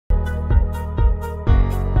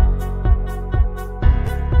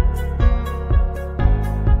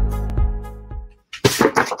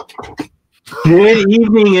Good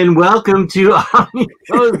evening and welcome to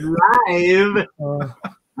Omnibus Live.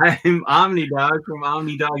 I'm Omnidog from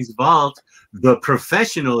Omnidog's Vault, the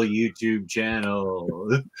professional YouTube channel.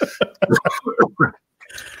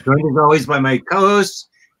 Joined as always by my co-host,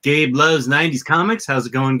 Gabe Loves 90s Comics. How's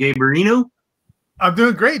it going, Gabe Marino? I'm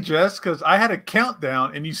doing great, Jess, because I had a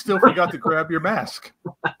countdown and you still forgot to grab your mask.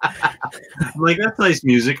 I'm like, that's nice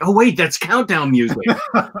music. Oh, wait, that's countdown music.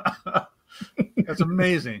 That's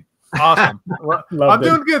amazing. Awesome. Well, I'm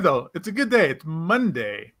doing good, though. It's a good day. It's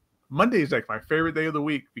Monday. Monday is like my favorite day of the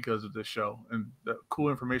week because of this show and the cool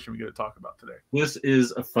information we get to talk about today. This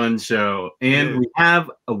is a fun show. And we have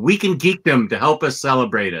a week in Geekdom to help us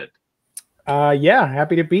celebrate it. Yeah,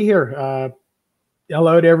 happy to be here.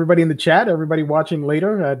 Hello to everybody in the chat, everybody watching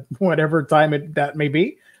later at whatever time that may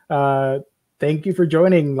be. Thank you for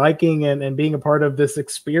joining, liking, and being a part of this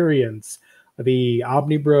experience, the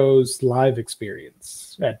Omnibros live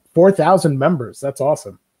experience at 4,000 members. That's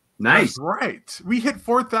awesome. Nice. That's right. We hit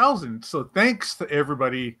 4,000. So thanks to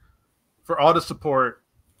everybody for all the support.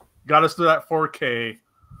 Got us to that 4K.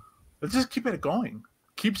 Let's just keep it going.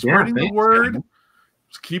 Keep spreading the word. Man.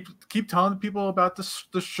 Keep telling people about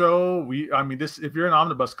the show. If you're an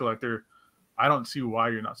Omnibus collector, I don't see why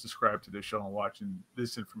you're not subscribed to this show and watching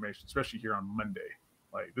this information, especially here on Monday.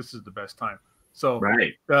 Like, this is the best time. So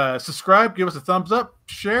subscribe, give us a thumbs up,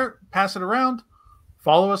 share, pass it around,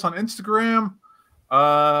 follow us on Instagram,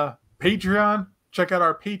 Patreon. Check out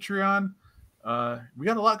our Patreon. We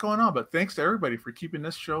got a lot going on, but thanks to everybody for keeping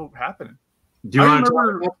this show happening. Do you want to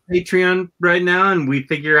talk about Patreon right now and we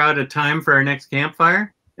figure out a time for our next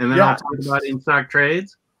campfire? And then I'll talk about in-stock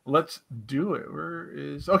trades? Let's do it.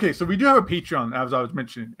 Okay, so we do have a Patreon, as I was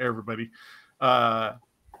mentioning, everybody.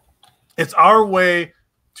 It's our way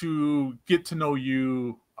to get to know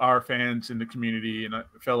you, our fans in the community, and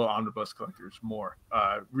fellow Omnibus collectors more.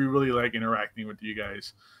 We really like interacting with you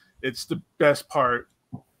guys. It's the best part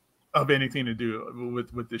of anything to do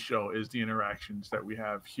with this show is the interactions that we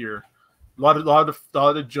have here. A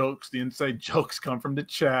lot of jokes, the inside jokes come from the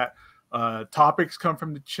chat. Topics come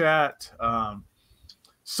from the chat.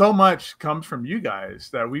 So much comes from you guys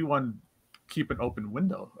that we want to keep an open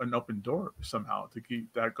window, an open door somehow to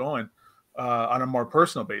keep that going on a more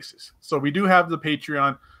personal basis. So we do have the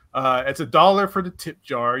Patreon. It's $1 for the tip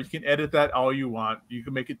jar. You can edit that all you want. You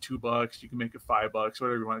can make it $2. You can make it $5,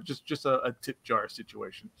 whatever you want. Just a tip jar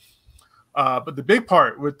situation. But the big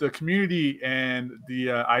part with the community and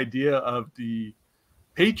the idea of the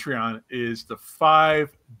Patreon is the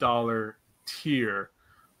 $5 tier.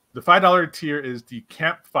 The $5 tier is the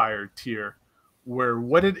campfire tier, where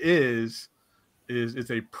what it is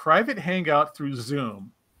it's a private hangout through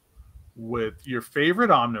Zoom with your favorite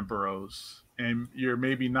Omnibros and your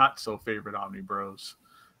maybe not so favorite Omnibros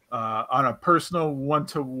on a personal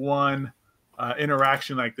one-to-one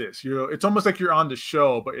interaction like this. It's almost like you're on the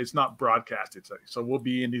show, but it's not broadcasted. So we'll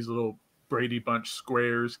be in these little Brady Bunch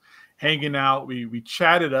squares hanging out. We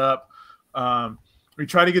chat it up. We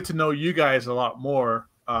try to get to know you guys a lot more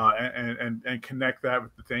and connect that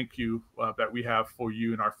with the thank you that we have for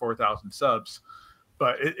you and our 4,000 subs.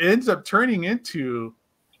 But it ends up turning into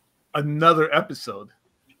another episode.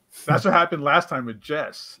 That's what happened last time with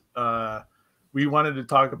Jess. We wanted to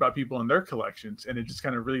talk about people and their collections, and it just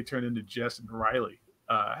kind of really turned into Jess and Ryley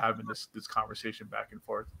having this conversation back and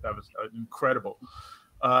forth. That was incredible.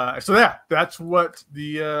 So that's what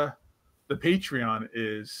the Patreon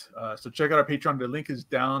is. So check out our Patreon. The link is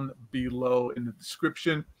down below in the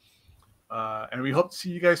description. And we hope to see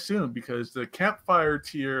you guys soon, because the campfire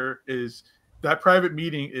tier is that private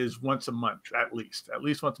meeting is once a month, at least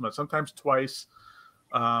once a month, sometimes twice.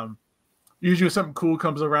 Usually when something cool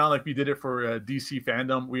comes around, like we did it for DC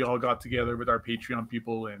Fandom, we all got together with our Patreon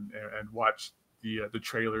people and watched the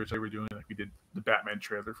trailers they were doing. Like we did the Batman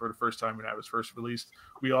trailer for the first time when that was first released.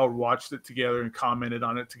 We all watched it together and commented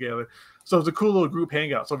on it together. So it was a cool little group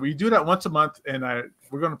hangout. So we do that once a month, and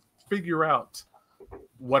we're going to figure out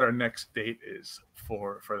what our next date is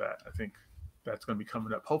for that. I think that's going to be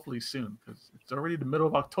coming up hopefully soon, because it's already the middle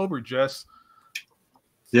of October, Jess.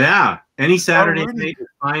 Yeah, any Saturday night is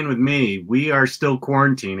fine with me. We are still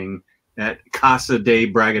quarantining at Casa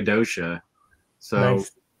de Braggadocia, so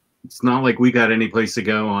it's not like we got any place to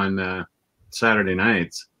go on Saturday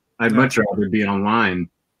nights. I'd much rather be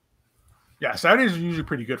online. Yeah, Saturdays are usually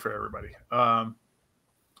pretty good for everybody.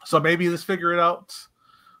 So maybe let's figure it out.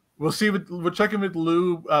 We'll see. We're checking with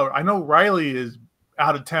Lou. I know Ryley is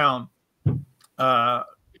out of town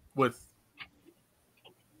with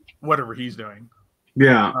whatever he's doing.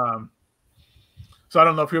 Yeah. So I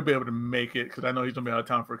don't know if he'll be able to make it, because I know he's gonna be out of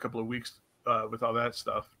town for a couple of weeks with all that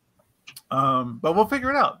stuff. But we'll figure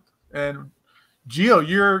it out. And Geo,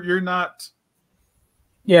 you're not.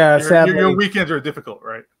 Yeah, sadly, your weekends are difficult,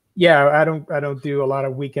 right? Yeah, I don't do a lot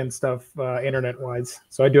of weekend stuff internet wise,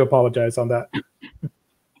 so I do apologize on that.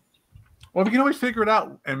 Well, we can always figure it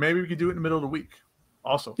out, and maybe we can do it in the middle of the week,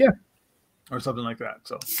 also. Yeah, or something like that.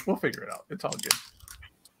 So we'll figure it out. It's all good.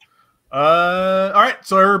 All right,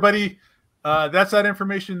 so everybody, that's that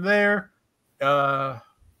information there.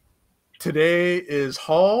 Today is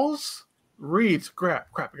hauls, reads. Crap!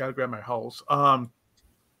 I gotta grab my hauls.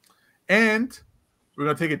 And we're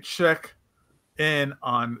gonna take a check in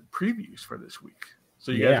on previews for this week,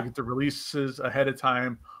 so you guys get the releases ahead of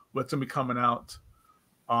time. What's gonna be coming out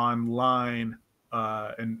online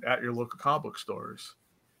and at your local comic book stores.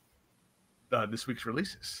 This week's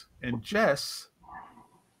releases. And Jess,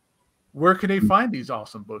 where can they find these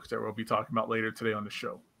awesome books that we'll be talking about later today on the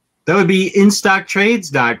show? That would be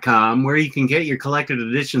instocktrades.com, where you can get your collected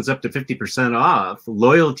editions up to 50% off.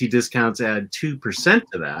 Loyalty discounts add 2%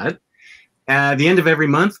 to that. At the end of every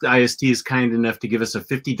month, IST is kind enough to give us a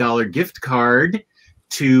 $50 gift card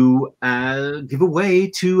to give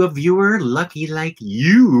away to a viewer lucky like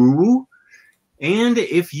you. And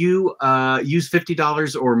if you use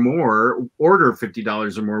 $50 or more, order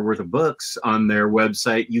 $50 or more worth of books on their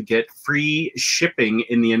website, you get free shipping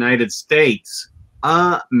in the United States.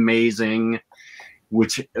 Amazing.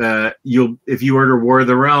 Which if you order War of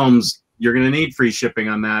the Realms, you're going to need free shipping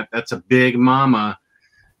on that. That's a big mama.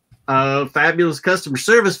 Fabulous customer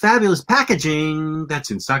service, fabulous packaging. That's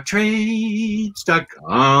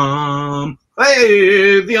instocktrades.com.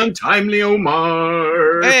 Hey, the untimely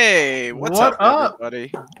Omar. Hey, what's up,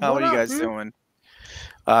 everybody? How are you guys doing?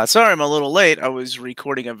 Sorry, I'm a little late. I was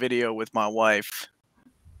recording a video with my wife.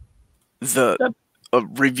 A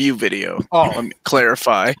review video. Oh, let me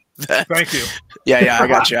clarify that. Thank you. Yeah, I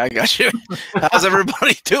got you. How's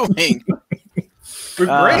everybody doing? We're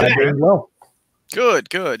great. Well. Good.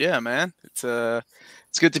 Yeah, man. It's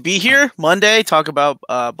good to be here. Monday, talk about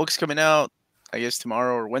books coming out. I guess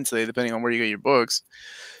tomorrow or Wednesday, depending on where you get your books.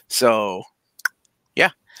 So,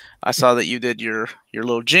 yeah, I saw that you did your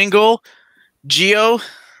little jingle. Geo,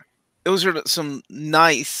 those are some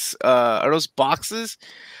nice. Are those boxes?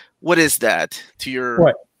 What is that to your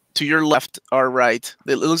left or right?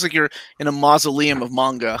 It looks like you're in a mausoleum of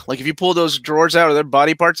manga. Like if you pull those drawers out, are there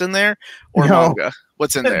body parts in there or manga?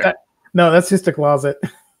 What's in there? No, that's just a closet.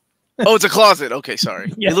 Oh, it's a closet. Okay,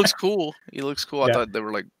 sorry. Yeah. It looks cool. I thought they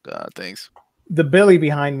were like things. The Billy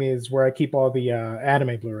behind me is where I keep all the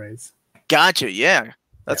anime Blu-rays. Gotcha. Yeah,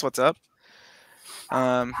 that's what's up.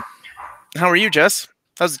 How are you, Jess?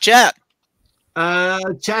 How's the chat?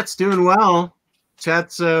 Chat's doing well.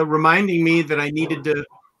 Chat's reminding me that I needed to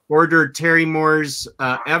order Terry Moore's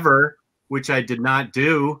Ever, which I did not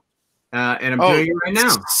do, and I'm doing it right now.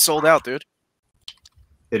 It's sold out, dude.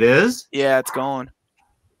 It is? Yeah, it's gone.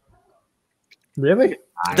 Really?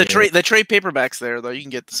 The trade paperbacks there though. You can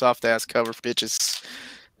get the soft ass cover for bitches.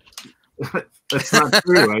 That's not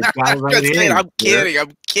true. I'm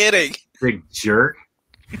kidding. Big jerk.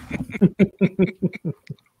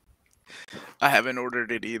 I haven't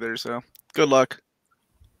ordered it either, so good luck.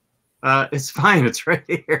 It's fine. It's right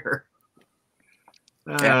here.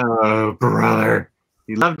 Yeah. Oh, brother.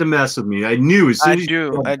 You love to mess with me. I knew as soon as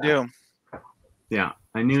I do. Yeah.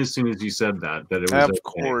 I knew as soon as you said that it was Of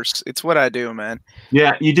course. It's what I do, man.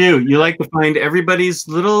 Yeah, you do. You like to find everybody's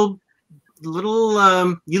little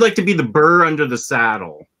you like to be the burr under the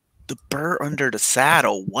saddle. The burr under the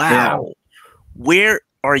saddle. Wow. Yeah. Where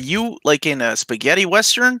are you, like in a spaghetti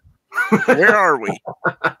western? Where are we?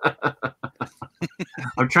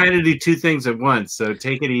 I'm trying to do two things at once, so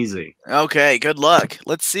take it easy. Okay, good luck.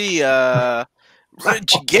 Let's see.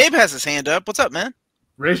 Gabe has his hand up. What's up, man?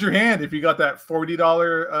 Raise your hand if you got that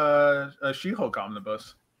 $40 She-Hulk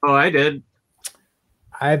omnibus. Oh, I did.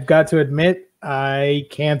 I've got to admit, I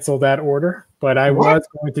canceled that order, but I was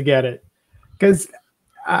going to get it because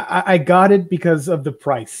I got it because of the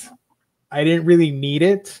price. I didn't really need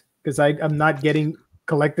it because I'm not getting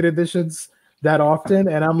collected editions that often,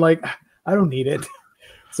 and I'm like, I don't need it,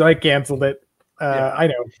 so I canceled it. I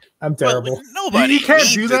know I'm terrible. Well, nobody can't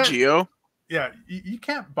needs do that, Geo. Yeah, you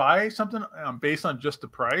can't buy something based on just the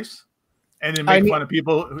price, and then make fun of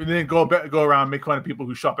people, and then go around and make fun of people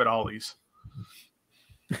who shop at Ollie's.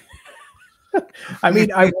 I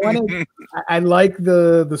mean, I like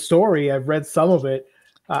the story. I've read some of it.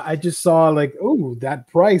 I just saw like, oh, that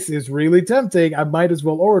price is really tempting. I might as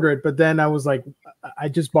well order it. But then I was like, I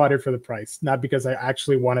just bought it for the price, not because I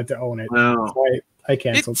actually wanted to own it. Oh. So I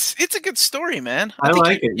canceled. It's a good story, man. I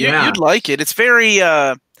like it. Yeah, you'd like it. It's very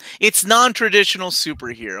it's non-traditional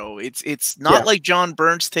superhero. It's not like John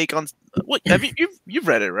Byrne's take on what have you've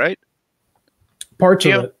read it, right? Parts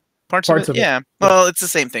of it. Parts of it. Yeah. Well, it's the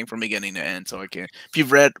same thing from beginning to end, so I can't. If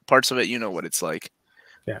you've read parts of it, you know what it's like.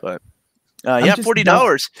 Yeah. But yeah,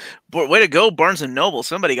 $40. Way to go, Barnes and Noble.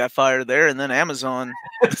 Somebody got fired there, and then Amazon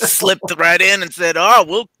slipped right in and said, "Oh,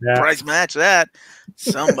 we'll price match that."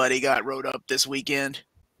 Somebody got wrote up this weekend.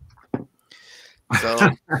 So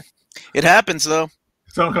it happens, though.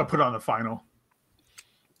 Someone got put on the final.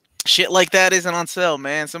 Shit like that isn't on sale,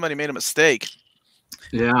 man. Somebody made a mistake.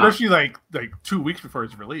 Yeah, especially like 2 weeks before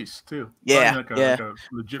it's released, too. Yeah, like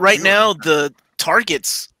right now, the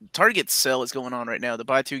Target's sale is going on right now. The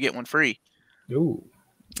buy two get one free. Ooh.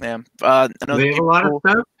 Yeah. They have a lot of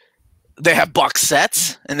stuff. They have box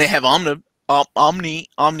sets, and they have omnibuses.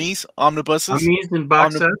 Omnis and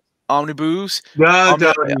box sets. Omnibus. I'm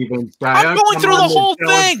going through the whole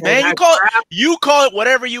thing, man. You call it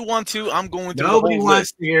whatever you want to. I'm going through the whole list. Nobody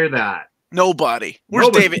wants to hear that. Nobody. Where's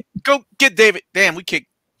David? Go get David. Damn, we kicked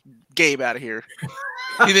Gabe out of here.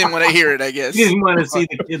 He didn't want to hear it, I guess. He didn't want to see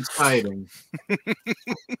the kids fighting.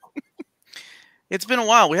 It's been a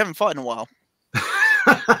while. We haven't fought in a while.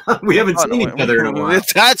 We haven't seen each other in a while.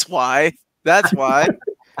 That's why.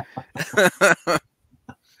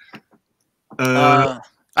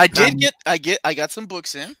 I got some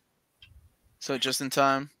books in. So just in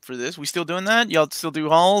time for this. We still doing that? Y'all still do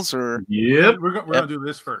hauls or? Yep. We're going to do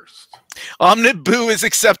this first. Omnibus is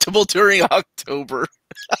acceptable during October.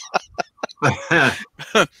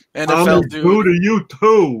 NFL dude. Who to you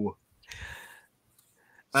too?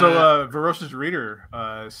 So Ferocious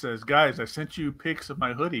Reader says, guys, I sent you pics of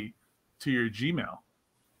my hoodie to your Gmail.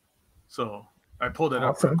 So I pulled that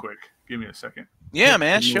up real quick. Give me a second. Yeah,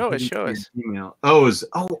 man. Show us. Email.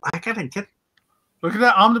 I gotta get. Look at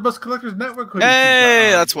that Omnibus Collectors Network hoodie.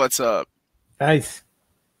 Hey, that's what's up. Nice.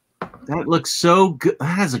 That looks so good. That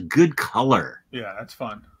has a good color. Yeah, that's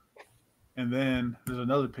fun. And then there's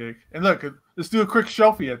another pic. And look, let's do a quick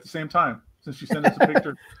selfie at the same time since you sent us a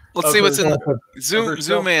picture. Let's see what's in the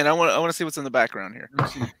zoom in. I want to see what's in the background here.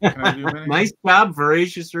 Can I do a minute? Nice job,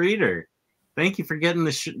 Voracious Reader. Thank you for getting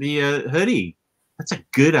the hoodie. That's a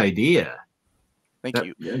good idea. Thank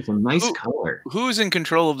you. It's a nice color. Who's in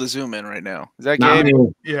control of the zoom in right now? Is that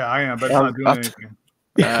Gabe? Yeah, I am, but it's not doing anything.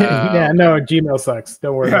 Yeah, no, Gmail sucks.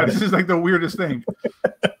 Don't worry. Yeah, this is like the weirdest thing.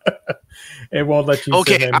 It won't let you.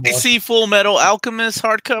 Okay, I see Full Metal Alchemist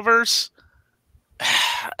hardcovers.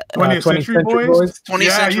 20th Century Boys.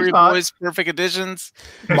 20th Century Boys, perfect editions.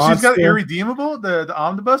 She's got Irredeemable, the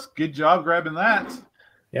Omnibus. Good job grabbing that.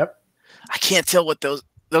 Yep. I can't tell what those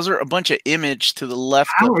are. A bunch of Image to the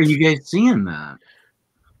left. How are you guys seeing that?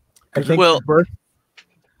 I think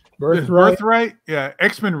Birthright. Yeah,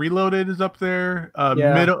 X-Men Reloaded is up there.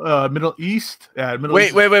 Middle East.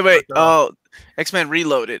 Wait. Oh, X-Men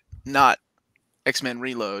Reloaded, not X-Men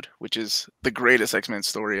Reload, which is the greatest X-Men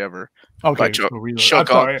story ever. Okay, Chuck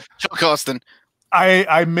Austin.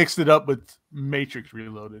 I mixed it up with Matrix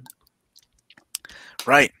Reloaded.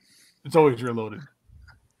 Right. It's always Reloaded.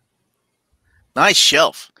 Nice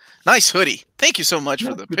shelf. Nice hoodie. Thank you so much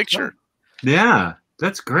for the picture. Yeah,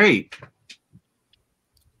 that's great.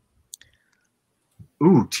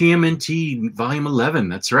 Ooh, TMNT Volume 11.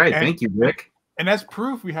 That's right. Thank you, Rick. And as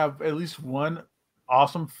proof, we have at least one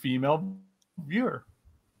awesome female viewer.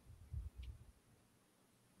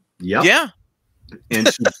 Yep. Yeah. And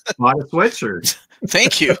she bought a sweatshirt.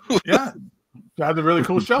 Thank you. Yeah. I had a really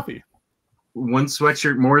cool shelfie. One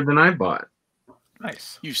sweatshirt more than I bought.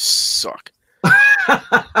 Nice. You suck.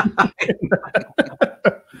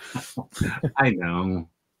 I know.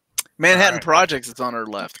 Manhattan Projects is on our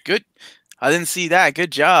left. Good. I didn't see that.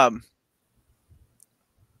 Good job.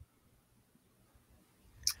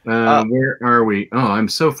 Where are we? Oh, I'm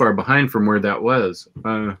so far behind from where that was.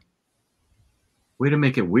 Way to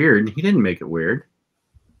make it weird. He didn't make it weird.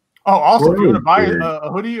 Oh, also, if you want to buy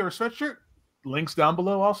a hoodie or a sweatshirt, links down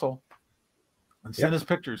below also. And send us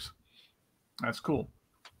pictures. That's cool.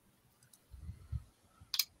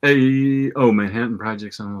 Manhattan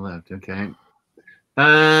Projects on the left. Okay.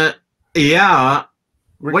 Yeah.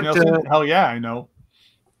 Rick Nelson, hell yeah, I know.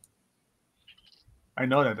 I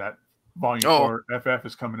know that Volume 4 FF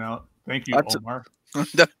is coming out. Thank you, Omar.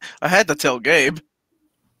 I had to tell Gabe.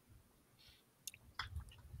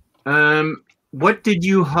 What did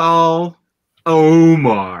you haul,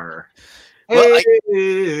 Omar? Well,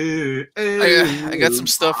 I got some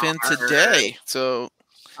stuff in today, so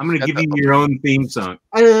I'm going to give you your own theme song.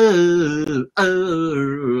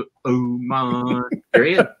 Omar.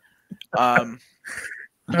 Period.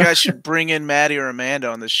 You guys should bring in Maddie or Amanda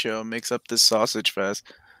on this show. Mix up this sausage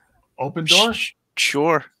fest. Open door?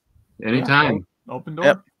 Sure. Anytime. Yeah, open door?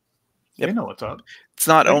 Yep. They know what's up. It's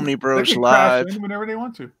not Omnibros live. Whenever they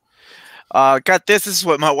want to. Got this. This is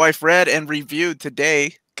what my wife read and reviewed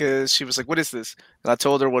today because she was like, "What is this?" And I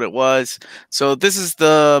told her what it was. So this is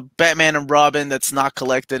the Batman and Robin that's not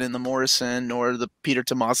collected in the Morrison or the Peter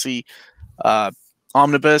Tomasi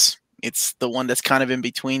Omnibus. It's the one that's kind of in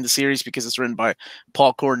between the series because it's written by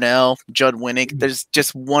Paul Cornell, Judd Winnick. There's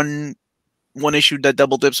just one issue that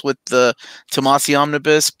double dips with the Tomasi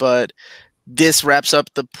Omnibus, but this wraps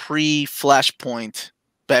up the pre-Flashpoint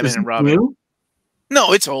Batman and Robin. New?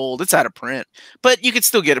 No, it's old. It's out of print, but you could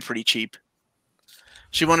still get it pretty cheap.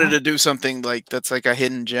 She wanted to do something like that's like a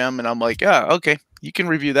hidden gem, and I'm like, yeah, okay, you can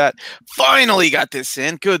review that. Finally got this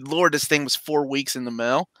in. Good Lord, this thing was 4 weeks in the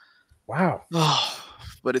mail. Wow. Oh,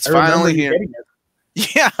 but it's finally here.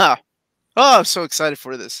 Yeah. Oh, I'm so excited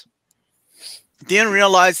for this. Didn't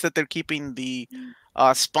realize that they're keeping the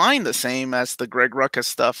spine the same as the Greg Rucka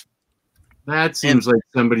stuff. That seems like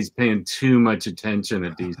somebody's paying too much attention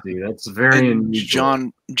at DC. That's very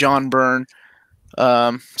unusual. John Byrne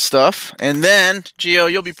stuff. And then,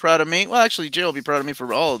 Gio, you'll be proud of me. Well, actually, Gio will be proud of me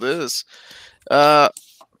for all of this.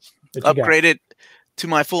 Upgraded to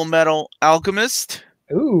my Full Metal Alchemist.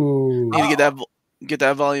 Ooh. Need to get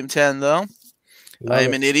that volume 10 though. I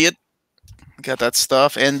am an idiot. Got that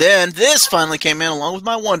stuff. And then this finally came in along with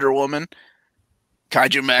my Wonder Woman.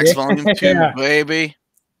 Kaiju Max volume 2, baby.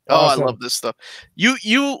 Awesome. I love this stuff. You're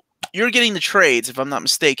getting the trades, if I'm not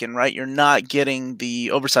mistaken, right? You're not getting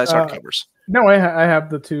the oversized hardcovers. No, I have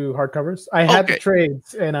the 2 hardcovers. I had the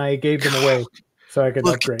trades and I gave them away so I could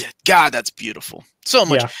upgrade. God, that's beautiful. So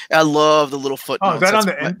much. Yeah. I love the little footnotes. Oh, is that on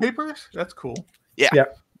the end papers? That's cool. Yeah.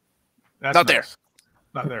 That's not nice. There.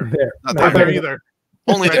 Not there. Not there either.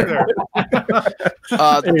 Only right there.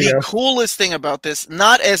 The coolest thing about this,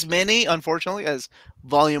 not as many, unfortunately, as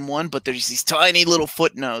Volume 1, but there's these tiny little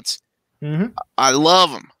footnotes. Mm-hmm. I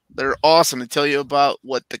love them. They're awesome. They tell you about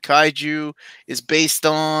what the kaiju is based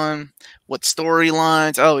on, what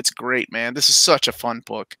storylines. Oh, it's great, man. This is such a fun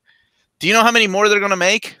book. Do you know how many more they're going to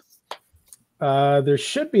make? There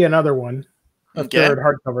should be another one. A third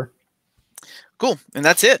hardcover. Cool. And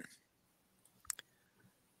that's it.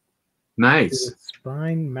 Nice. Does the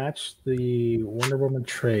spine match the Wonder Woman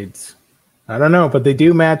trades? I don't know, but they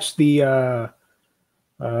do match the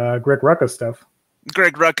Greg Rucka stuff.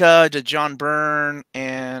 Greg Rucka to John Byrne,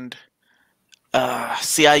 and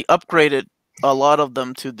see, I upgraded a lot of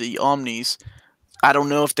them to the Omnis. I don't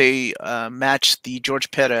know if they match the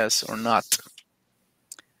George Perez or not.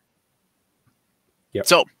 Yep.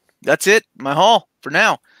 So that's it. My haul for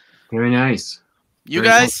now. Very nice. You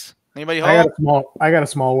guys? Anybody haul? I got a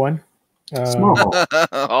small one. Small.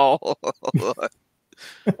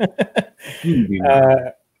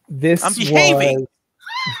 This I'm behaving.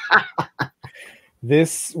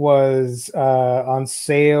 This was on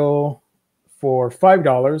sale for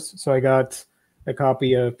 $5, so I got a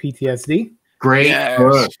copy of PTSD. Great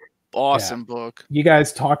book. Awesome book. You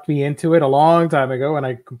guys talked me into it a long time ago, and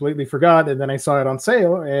I completely forgot, and then I saw it on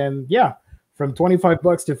sale, and yeah, from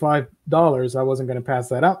 $25 to $5, I wasn't going to pass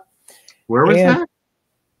that up. Where was that?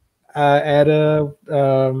 At a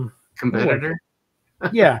competitor?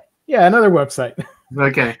 yeah, another website.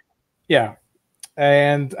 Okay. Yeah.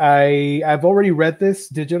 And I've already read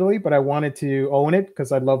this digitally, but I wanted to own it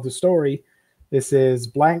because I love the story. This is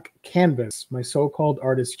Blank Canvas, My So-Called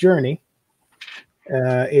Artist Journey.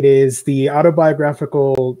 It is the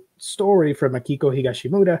autobiographical story from Akiko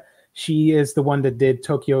Higashimura. She is the one that did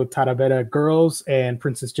Tokyo Tarabera Girls and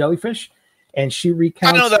Princess Jellyfish. And she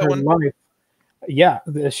recounts her life. Yeah,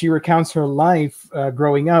 she recounts her life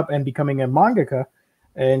growing up and becoming a mangaka.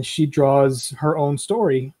 And she draws her own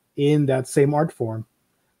story in that same art form.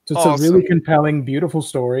 So it's a really compelling, beautiful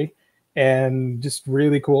story and just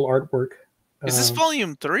really cool artwork. Is this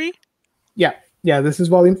volume 3? Yeah, this is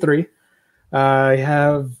volume 3. I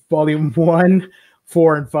have volume 1,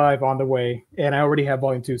 4, and 5 on the way, and I already have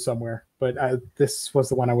volume 2 somewhere, but this was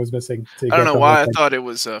the one I was missing. I don't know why I thought it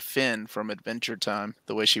was Finn from Adventure Time,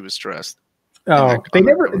 the way she was dressed. Oh, they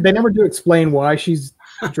never do explain why she's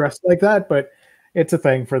dressed like that, but it's a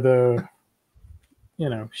thing for the...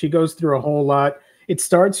 she goes through a whole lot. It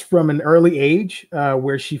starts from an early age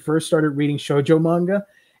where she first started reading shoujo manga,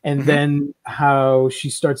 and then how she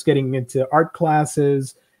starts getting into art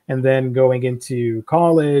classes and then going into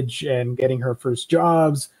college and getting her first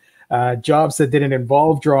jobs that didn't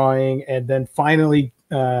involve drawing, and then finally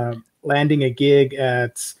landing a gig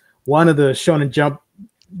at one of the Shonen Jump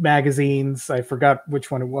magazines. I forgot which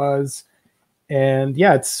one it was. And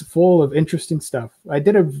yeah, it's full of interesting stuff. I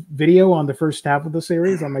did a video on the first half of the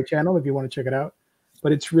series on my channel if you want to check it out.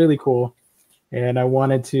 But it's really cool. And I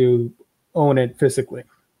wanted to own it physically.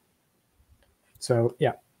 So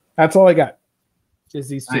yeah, that's all I got. Is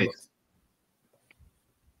these two books.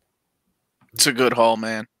 It's a good haul,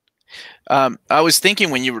 man. I was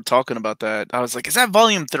thinking when you were talking about that, I was like, is that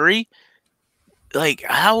volume 3? Like,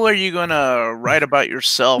 how are you gonna write about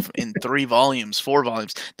yourself in 3 volumes, 4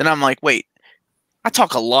 volumes? Then I'm like, wait, I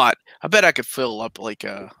talk a lot. I bet I could fill up like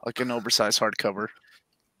an oversized hardcover.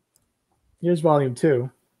 Here's volume 2.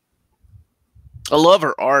 I love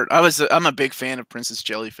her art. I'm a big fan of Princess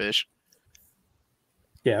Jellyfish.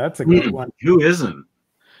 Yeah, that's a good one. Who isn't?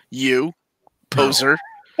 You, poser.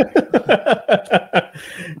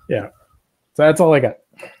 Yeah. So that's all I got.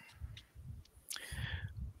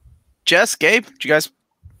 Jess, Gabe, did you guys?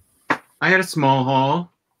 I had a small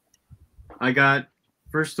haul. I got,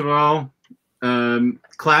 first of all,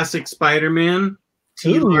 classic Spider-Man.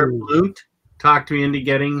 T-Lar Flute talked me into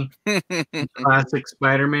getting classic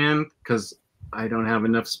Spider-Man because I don't have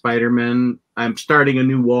enough Spider-Man. I'm starting a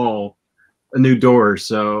new wall, a new door,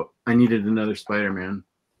 so I needed another Spider-Man.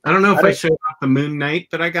 I don't know if I showed off the Moon Knight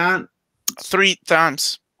that I got. 3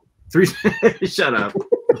 times. 3. Shut up.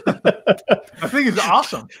 I think it's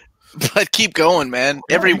awesome. But keep going, man.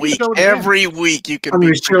 Every week you can. I'm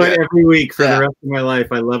going to show it every week for the rest of my life.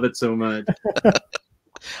 I love it so much.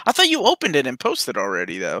 I thought you opened it and posted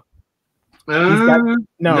already, though. No,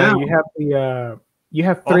 you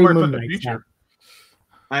have 3 Moon Knights.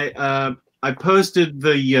 I posted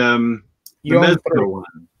the Mezco one.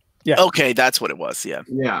 Yeah. Okay, that's what it was. Yeah.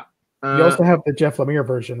 Yeah. You also have the Jeff Lemire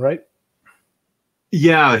version, right?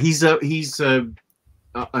 Yeah, he's on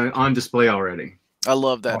display already. I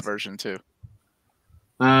love that version too.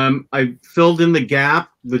 I filled in the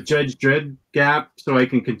gap, the Judge Dredd gap, so I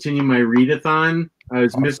can continue my readathon. I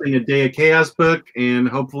was missing a Day of Chaos book, and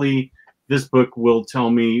hopefully this book will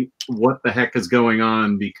tell me what the heck is going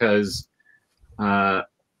on, because I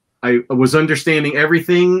was understanding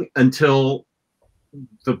everything until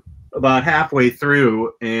about halfway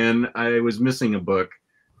through, and I was missing a book.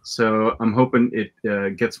 So I'm hoping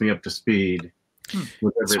it gets me up to speed.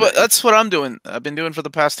 That's what I'm doing. I've been doing for the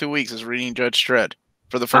past 2 weeks is reading Judge Dredd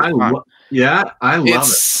for the first time. I love it.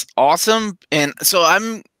 It's awesome. And so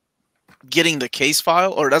I'm getting the case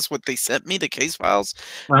file, or that's what they sent me, the case files.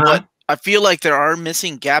 But I feel like there are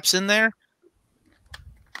missing gaps in there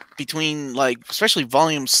between, like, especially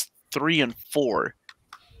volumes 3 and 4.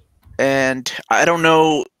 And I don't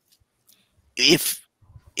know if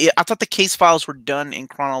I thought the case files were done in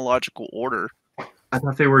chronological order. I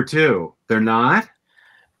thought they were too. They're not?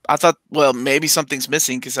 I thought, well, maybe something's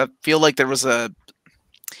missing because I feel like there was a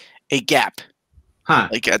gap.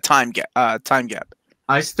 Like a time gap.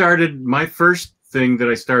 I started, my first thing that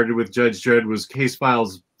I started with Judge Dredd was Case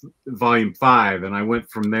Files Volume 5, and I went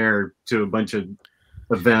from there to a bunch of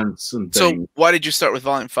events and things. So why did you start with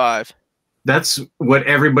Volume 5? That's what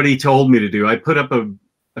everybody told me to do. I put up a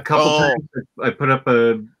couple times. I put up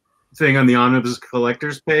a thing on the Omnibus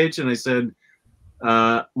Collectors page, and I said,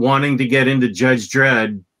 wanting to get into Judge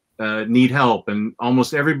Dredd, need help. And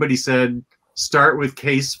almost everybody said, start with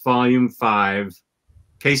Case Volume 5,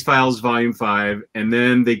 Case Files Volume 5, and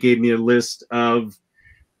then they gave me a list of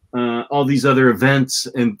all these other events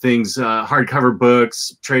and things, hardcover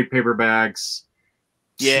books, trade paperbacks.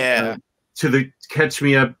 Yeah. To catch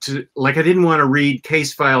me up to, like, I didn't want to read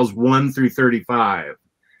Case Files 1 through 35.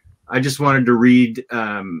 I just wanted to read,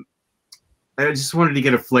 I just wanted to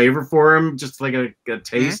get a flavor for him, just like a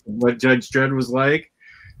taste of what Judge Dredd was like.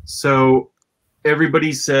 So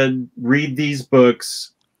everybody said, read these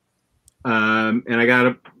books. And I got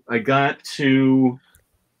to,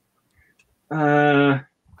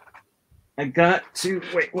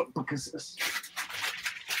 wait, what book is this?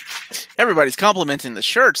 Everybody's complimenting the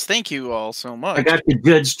shirts. Thank you all so much. I got the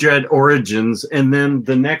Judge Dredd Origins, and then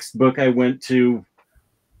the next book I went to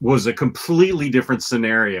was a completely different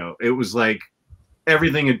scenario. It was like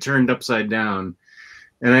everything had turned upside down,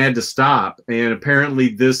 and I had to stop. And apparently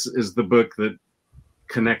this is the book that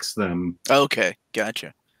connects them. Okay,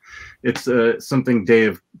 gotcha. It's something Day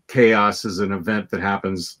of Chaos is an event that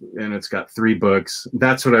happens, and it's got 3 books.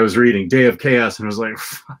 That's what I was reading, Day of Chaos, and I was like,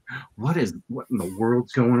 what in the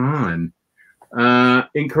world's going on?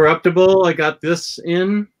 Incorruptible, I got this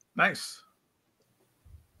in. Nice.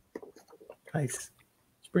 It's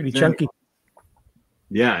pretty chunky.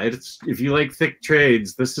 Yeah, it's, if you like thick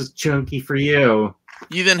trades, this is chunky for you.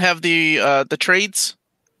 You then have the trades?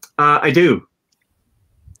 I do.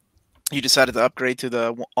 You decided to upgrade to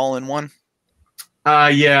the all-in-one?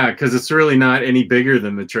 Yeah, because it's really not any bigger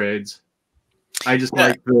than the trades. I just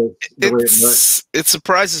like the way it looks. It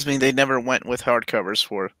surprises me they never went with hardcovers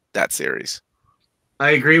for that series. I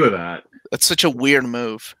agree with that. That's such a weird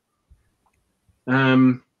move.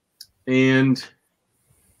 And I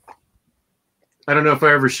don't know if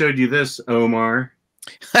I ever showed you this, Omar.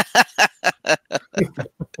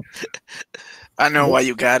 I know why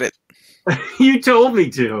you got it. You told me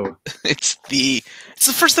to. It's the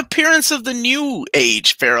first appearance of the new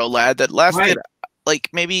age Pharaoh lad that lasted like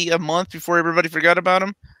maybe a month before everybody forgot about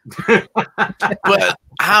him. But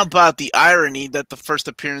how about the irony that the first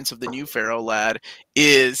appearance of the new Pharaoh lad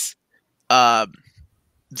is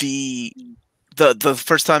the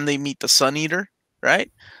first time they meet the Sun Eater,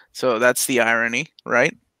 right? So that's the irony,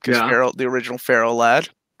 right? Because Pharaoh, the original Pharaoh lad.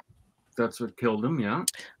 That's what killed him, yeah.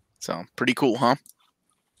 So pretty cool, huh?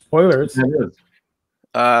 Spoilers. It is.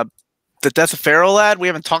 The death of Pharaoh lad. We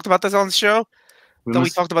haven't talked about this on the show. We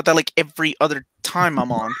talked about that like every other time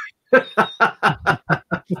I'm on. I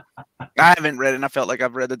haven't read it, and I felt like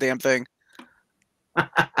I've read the damn thing.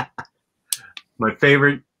 My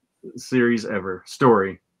favorite series ever.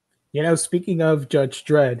 Story. You know, speaking of Judge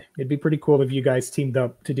Dredd, it'd be pretty cool if you guys teamed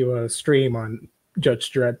up to do a stream on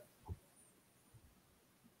Judge Dredd.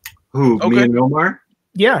 Who? Okay. Me and Omar?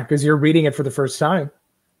 Yeah, because you're reading it for the first time.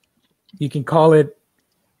 You can call it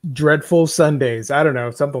Dreadful Sundays. I don't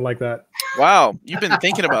know, something like that. Wow, you've been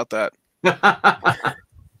thinking about that.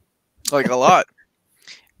 Like a lot.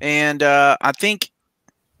 And I think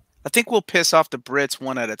we'll piss off the Brits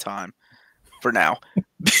one at a time for now.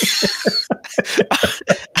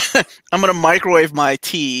 I'm going to microwave my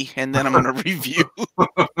tea, and then I'm going to review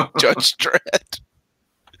Judge Dredd.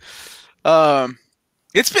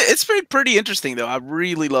 It's been pretty interesting, though. I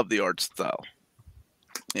really love the art style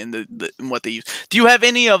and and what they use. Do you have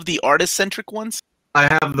any of the artist-centric ones? I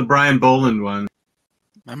have the Brian Boland one.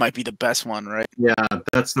 That might be the best one, right? Yeah,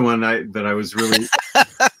 that's the one that I was really...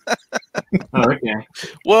 Oh, okay.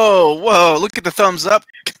 Whoa, look at the thumbs up.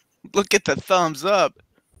 Look at the thumbs up.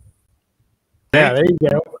 Yeah, there you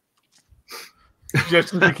go.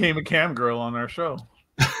 Just became a cam girl on our show.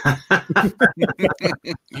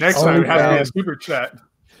 Next time, it has to be a super chat.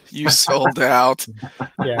 You sold out.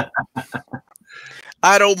 Yeah.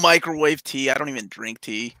 I don't microwave tea. I don't even drink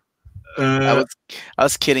tea. I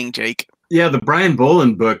was kidding, Jake. Yeah, the Brian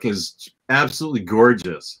Boland book is absolutely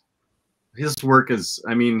gorgeous. His work is,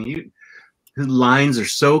 I mean, his lines are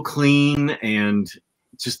so clean and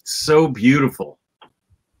just so beautiful.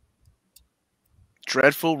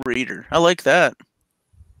 Dreadful reader. I like that.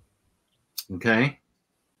 Okay.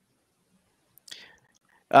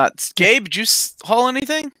 Gabe, did you haul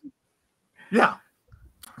anything? Yeah.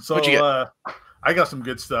 So I got some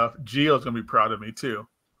good stuff. Gio's going to be proud of me, too.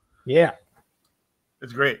 Yeah.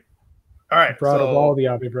 It's great. All right. Proud of all the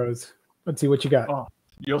Omnibros. Let's see what you got. Oh,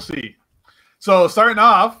 you'll see. So starting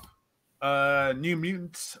off, New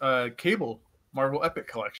Mutants Cable Marvel Epic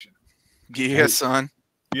Collection. Yeah, son.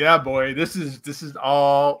 Yeah, boy. This is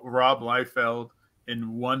all Rob Liefeld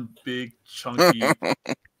in one big chunky,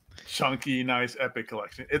 nice epic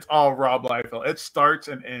collection. It's all Rob Liefeld. It starts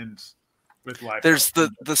and ends with Liefeld. There's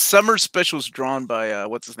the summer specials drawn by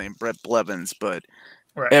what's his name, Brett Blevins, but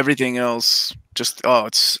everything else just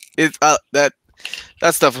that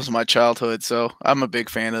stuff was my childhood, so I'm a big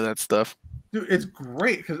fan of that stuff. Dude, it's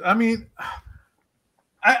great because I mean,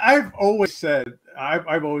 I've always said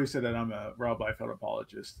that I'm a Rob Liefeld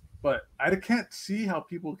apologist, but I can't see how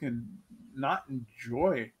people can not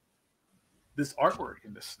enjoy this artwork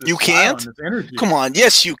and this you can't? And this energy. Come on,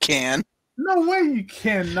 yes you can. No way you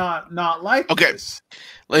can not like this.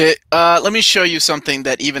 Let me show you something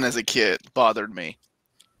that even as a kid bothered me.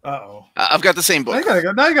 Uh-oh. I've got the same book.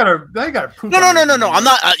 Now you gotta poop. No. I'm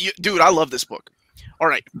not, dude. I love this book. All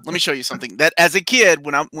right, let me show you something that as a kid,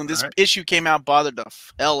 when this issue came out, bothered the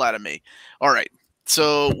hell out of me. All right,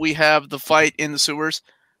 so we have the fight in the sewers.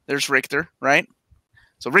 There's Richter, right?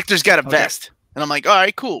 So Richter's got a vest, and I'm like, all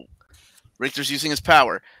right, cool. Richter's using his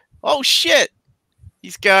power. Oh shit,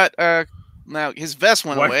 he's got now his vest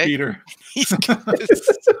went away. Peter.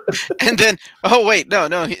 And then oh wait,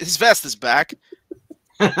 no, his vest is back.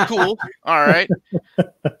 Cool. All right.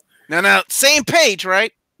 Now, same page,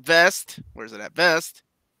 right? Vest. Where's it at? Vest.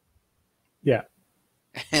 Yeah.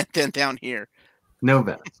 And then down here. No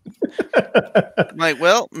vest. I'm like,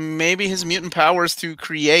 well, maybe his mutant power is to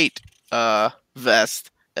create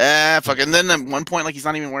vest. Fuck. And then at one point, like he's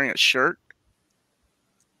not even wearing a shirt.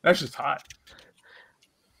 That's just hot.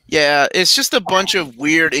 Yeah, it's just a bunch of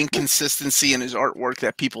weird inconsistency in his artwork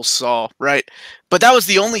that people saw, right? But that was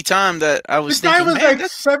the only time that I was thinking, was like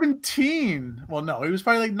 17. Well, no, he was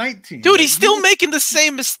probably like 19. Dude, he's still making the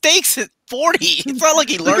same mistakes at 40. It's not like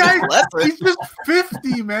he learned his lesson. He's just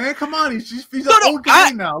 50, man. Come on, he's an old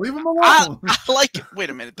guy now. Leave him alone. I like it. Wait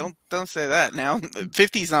a minute. Don't say that now.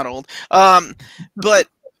 50's not old. But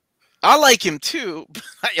I like him too, but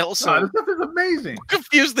I also this stuff is amazing.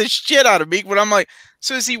 confused the shit out of me when I'm like,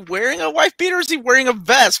 so is he wearing a wife beater or is he wearing a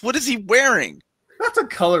vest? What is he wearing? That's a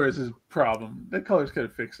color is his problem. The colors could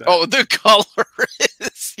have fixed that. Oh, the color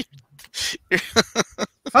is.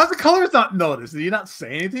 How's the colors not noticed? Did you not say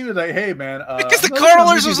anything? He was like, hey, man. Because the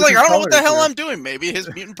colors was like, I don't know what the hell I'm doing. Maybe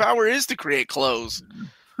his mutant power is to create clothes.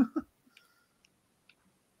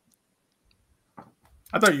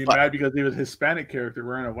 I thought you were mad because he was a Hispanic character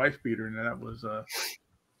wearing a wife beater, and that was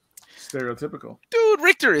stereotypical. Dude,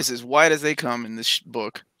 Richter is as white as they come in this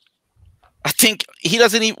book. I think he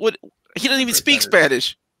doesn't even speak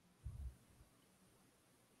Spanish.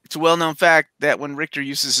 It's a well-known fact that when Richter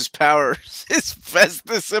uses his powers, his vest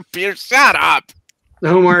disappears. Shut up!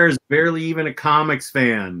 Omar is barely even a comics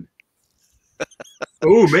fan.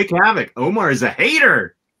 Oh, make havoc. Omar is a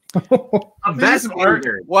hater. A vest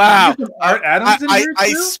hater. Wow. Art Adams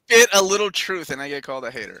I spit a little truth and I get called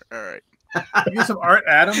a hater. All right. You get some Art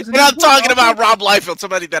Adams in and I'm talking about Rob Liefeld,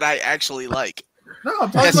 somebody that I actually like. No,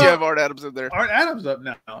 I'm talking yes, about you have Art Adams in there. Art Adams up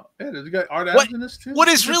now. Yeah, you got Art Adams in this too. What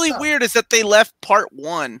is really weird is that they left part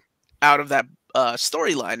 1 out of that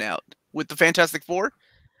storyline out with the Fantastic Four,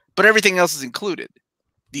 but everything else is included.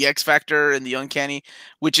 The X Factor and the Uncanny,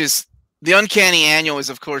 which is the Uncanny Annual is,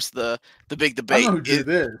 of course, the big debate. I don't know who did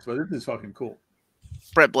this, but this is fucking cool.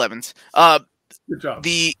 Brett Blevins. Good job.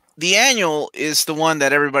 The Annual is the one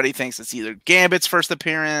that everybody thinks it's either Gambit's first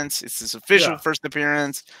appearance, it's his official first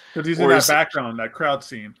appearance. Because he's in that background, that crowd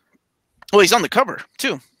scene. Well, he's on the cover,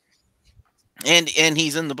 too. And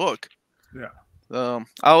he's in the book. Yeah.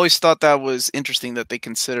 I always thought that was interesting that they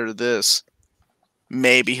consider this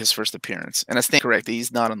maybe his first appearance. And I stand corrected,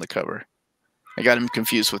 he's not on the cover. I got him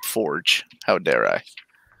confused with Forge. How dare I?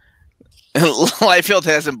 Liefeld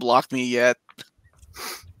hasn't blocked me yet.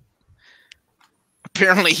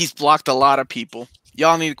 Apparently, he's blocked a lot of people.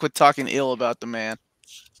 Y'all need to quit talking ill about the man.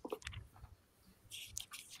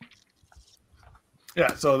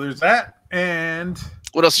 Yeah, so there's that. And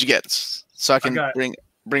what else did you get? So I can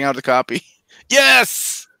bring out the copy.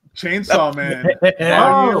 Yes! Chainsaw Man.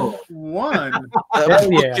 Volume 1. That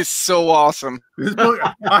book is so awesome. This book,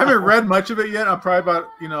 I haven't read much of it yet. I'm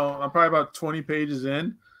probably about 20 pages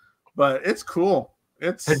in, but it's cool.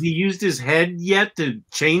 Has he used his head yet to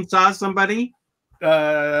chainsaw somebody? He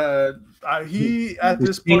at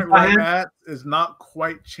this point where I'm at is not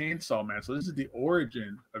quite Chainsaw Man. So this is the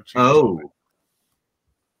origin of Chainsaw Man.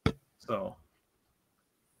 So,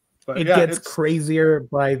 but it gets crazier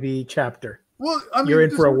by the chapter. Well, I mean, you're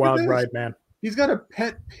in for a wild ride, man. He's got a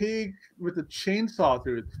pet pig with a chainsaw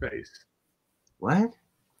through its face. What?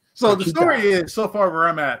 So the story is, so far where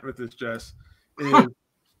I'm at with this, Jess, is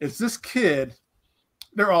it's this kid.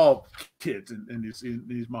 They're all kids in these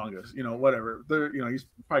mangas, whatever. They're, he's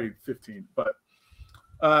probably 15, but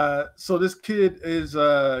so this kid is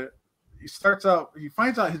he finds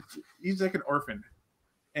out he's like an orphan,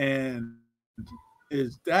 and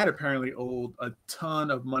his dad apparently owed a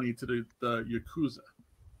ton of money to the Yakuza,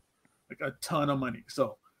 like a ton of money.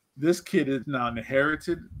 So this kid is now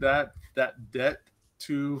inherited that debt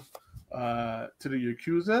to the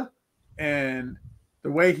Yakuza, and the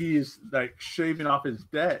way he's like shaving off his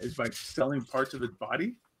debt is by selling parts of his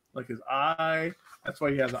body, like his eye. That's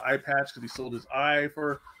why he has an eye patch, because he sold his eye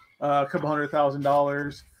for a couple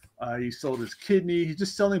 $100,000. He sold his kidney. He's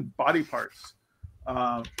just selling body parts.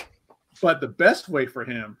 But the best way for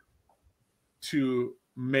him to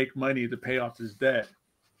make money to pay off his debt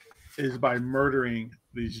is by murdering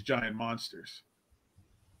these giant monsters.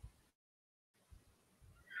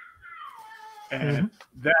 And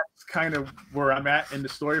that's kind of where I'm at in the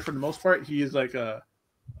story for the most part. He is like a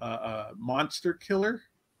monster killer.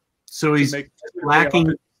 So he's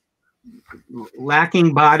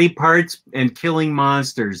lacking body parts and killing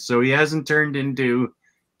monsters. So he hasn't turned into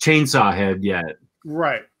Chainsaw Head yet.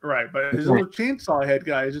 Right. But his little chainsaw head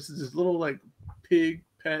guy is just this little like pig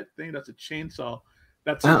pet thing. That's a chainsaw.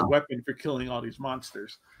 That's his weapon for killing all these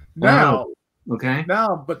monsters. Now,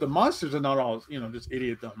 but the monsters are not all, just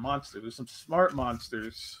idiot dumb monsters. There's some smart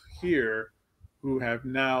monsters here who have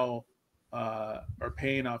now are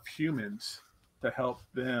paying off humans to help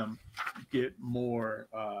them get more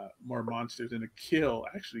monsters and to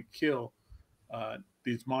actually kill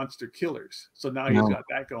these monster killers. So now he's got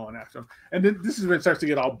that going after him. And then this is when it starts to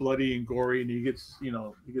get all bloody and gory, and he gets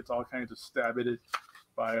all kinds of stabbed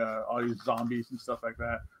by all these zombies and stuff like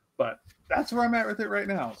that. But that's where I'm at with it right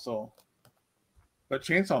now. So, but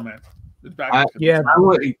Chainsaw Man is back. I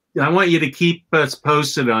want you to keep us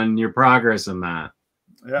posted on your progress in that.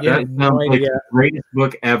 Yeah. You That have no sounds like idea. the greatest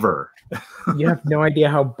book ever. You have no idea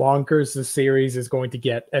how bonkers the series is going to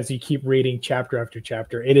get as you keep reading chapter after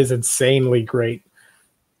chapter. It is insanely great.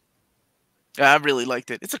 I really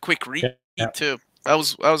liked it. It's a quick read too. I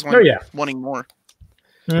was wanting more.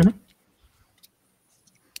 Mm-hmm.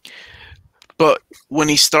 But when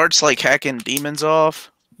he starts like hacking demons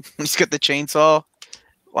off, when he's got the chainsaw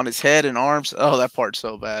on his head and arms, oh, that part's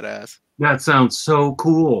so badass. That sounds so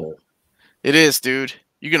cool. It is, dude.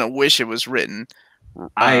 You're gonna wish it was written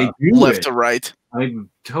left to right. I'm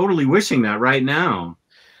totally wishing that right now.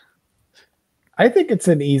 I think it's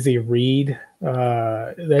an easy read.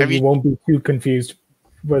 That you won't be too confused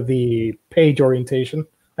with the page orientation.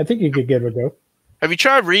 I think you could give it a go. Have you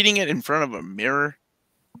tried reading it in front of a mirror?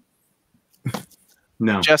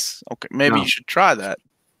 No. Just okay. Maybe you should try that.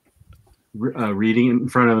 Reading in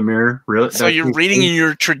front of the mirror, really? So you're reading in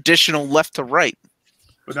your traditional left to right.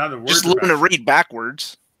 But now the words just learn to read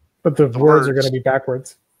backwards. But the words are going to be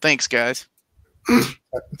backwards. Thanks, guys.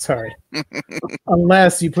 Sorry.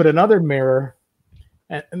 Unless you put another mirror,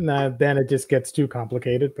 and then it just gets too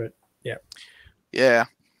complicated. But yeah. Yeah.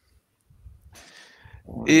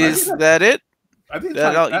 Is that it? I think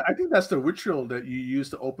that's the ritual that you use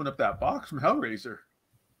to open up that box from Hellraiser.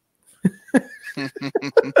 It's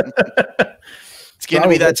going to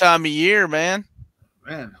be that time of year, man.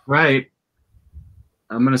 Right.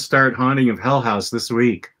 I'm going to start Haunting of Hell House this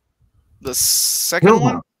week. The second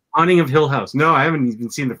one? Haunting of Hill House. No, I haven't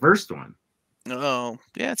even seen the first one. Oh,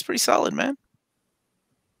 yeah, it's pretty solid, man.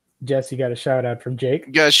 Jess, you got a shout out from Jake.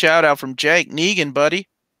 You got a shout out from Jake Negan, buddy.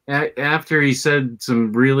 After he said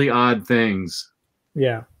some really odd things.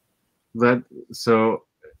 Yeah. So,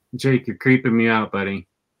 Jake, you're creeping me out, buddy.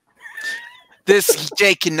 This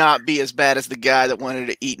Jake cannot be as bad as the guy that wanted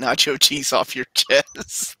to eat nacho cheese off your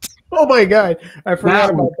chest. Oh my God. I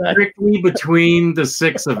forgot about that. Strictly between the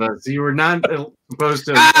six of us. You were not supposed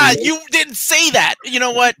to. You didn't say that. You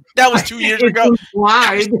know what? That was 2 years ago.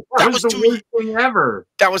 That was the worst thing ever.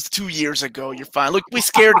 That was 2 years ago. You're fine. Look, we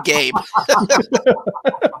scared Gabe.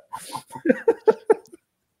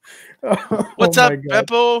 What's up,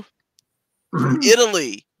 Beppo? From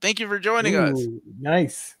Italy. Thank you for joining us.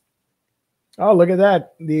 Nice. Oh, look at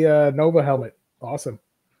that. The Nova helmet. Awesome.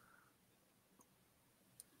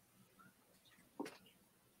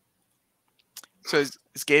 So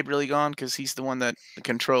is Gabe really gone? Because he's the one that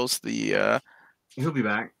controls the... He'll be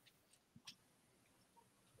back.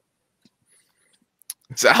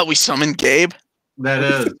 Is that how we summon Gabe? That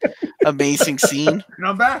is. Amazing scene. And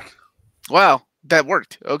I'm back. Wow, that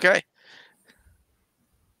worked. Okay.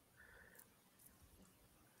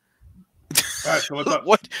 All right, so what's up?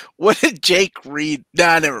 What did Jake read?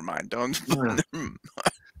 Nah, never mind. Don't.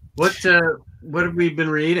 What have we been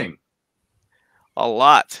reading? A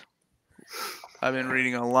lot. I've been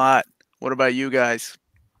reading a lot. What about you guys?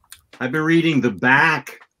 I've been reading the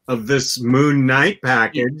back of this Moon Knight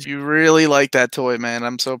package. You really like that toy, man.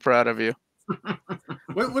 I'm so proud of you.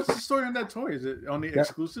 What's the story on that toy? Is it only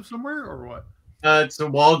exclusive somewhere or what? It's a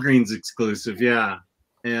Walgreens exclusive, yeah.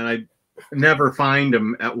 And I never find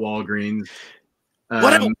them at Walgreens.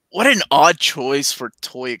 What an odd choice for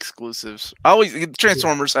toy exclusives.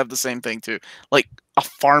 Transformers have the same thing too. Like a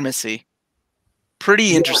pharmacy.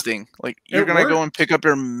 Pretty interesting. Like you're going to go and pick up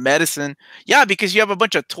your medicine. Yeah, because you have a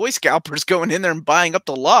bunch of toy scalpers going in there and buying up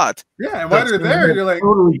the lot. Yeah, and while they're there, you're like,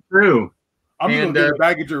 totally true. I'm going to get a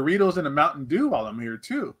bag of Doritos and a Mountain Dew while I'm here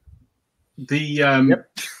too.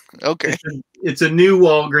 Okay. It's a new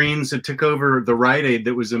Walgreens that took over the Rite Aid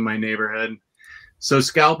that was in my neighborhood. So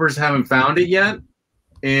scalpers haven't found it yet.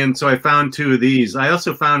 And so I found two of these. I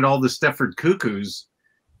also found all the Stepford Cuckoos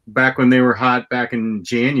back when they were hot back in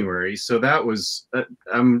January. So that was,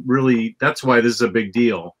 that's why this is a big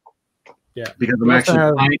deal. Yeah. Because I'm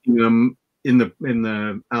actually finding them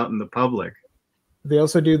out in the public. They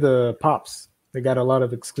also do the pops. They got a lot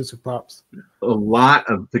of exclusive pops. A lot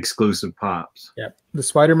of exclusive pops. Yeah. The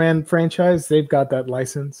Spider-Man franchise, they've got that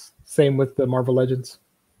license. Same with the Marvel Legends.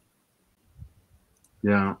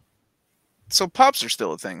 Yeah. So pops are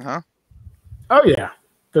still a thing, huh? Oh, yeah.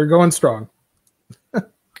 They're going strong.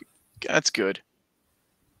 That's good.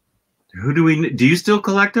 Do you still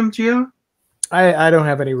collect them, Gio? I don't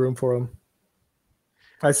have any room for them.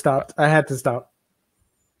 I stopped. I had to stop.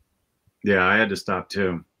 Yeah, I had to stop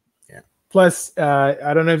too. Yeah. Plus,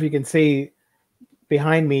 I don't know if you can see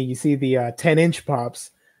behind me, you see the 10-inch pops.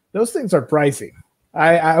 Those things are pricey.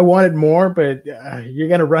 I wanted more, but you're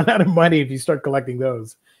going to run out of money if you start collecting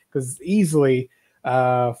those. Because easily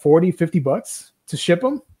 $40-50 to ship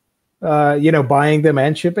them. Buying them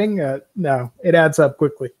and shipping. No, it adds up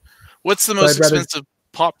quickly. What's the most expensive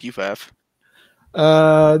pop you have?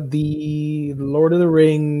 The Lord of the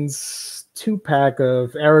Rings 2-pack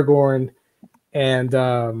of Aragorn and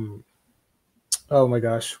oh my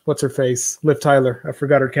gosh, what's her face? Liv Tyler. I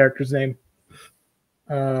forgot her character's name.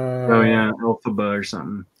 Oh yeah, Elphaba or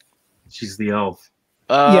something. She's the elf.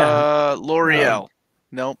 L'Oreal.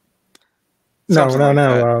 Nope.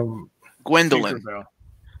 No. Gwendolyn.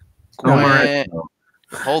 Omar.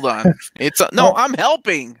 Hold on. It's no. I'm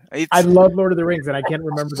helping. I love Lord of the Rings, and I can't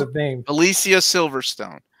remember the name. Alicia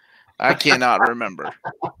Silverstone. I cannot remember.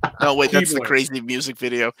 No, wait, that's the crazy music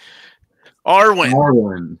video.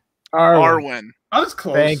 Arwen. I was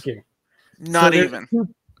close. Thank you. Not even.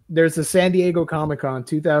 There's a San Diego Comic-Con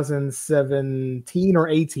 2017 or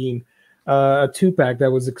 18, a 2-pack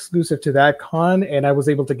that was exclusive to that con, and I was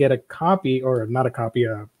able to get a copy, or not a copy,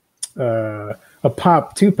 a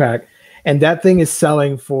pop 2-pack, and that thing is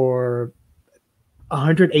selling for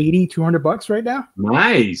 $180, $200 right now.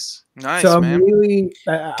 Nice. So I'm man. really,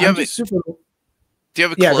 do you have a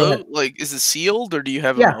clue? Like, is it sealed or do you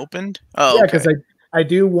have it opened? Oh, yeah, because I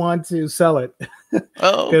do want to sell it.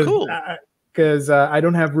 Oh, cool. Because I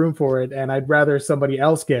don't have room for it, and I'd rather somebody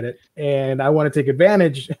else get it. And I want to take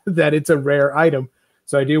advantage that it's a rare item,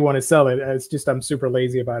 so I do want to sell it. It's just I'm super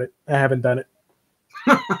lazy about it. I haven't done it.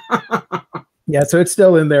 Yeah, so it's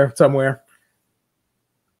still in there somewhere.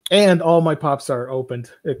 And all my pops are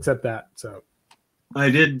opened except that. So I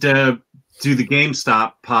did do the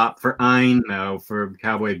GameStop pop for Ein though for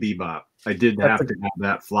Cowboy Bebop. I did have to have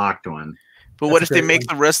that flocked one. But what if they make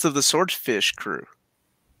the rest of the Swordfish crew?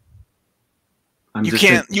 You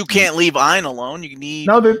can't leave Ein alone. You need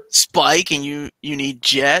Spike and you need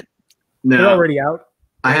Jet. No, they're already out.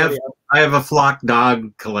 I have a flock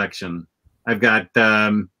dog collection. I've got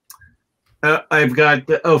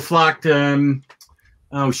flocked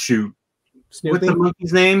oh shoot. Snoopy? What's the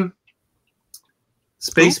monkey's name?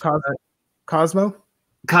 Space Cosmo?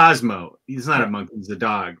 Cosmo. He's not a monkey, he's a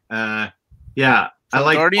dog. Yeah. I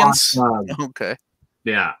like Guardians. Okay.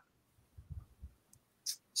 Yeah.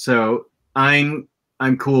 So I'm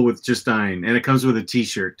cool with just Ein, and it comes with a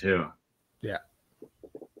t-shirt too. Yeah.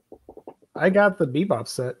 I got the Bebop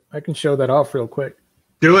set. I can show that off real quick.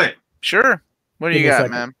 Do it. Sure. What do you got,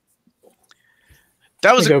 man?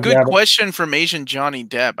 That was a good question from Asian Johnny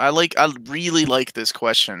Depp. I really like this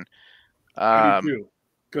question. I do too.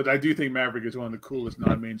 Because I do think Maverick is one of the coolest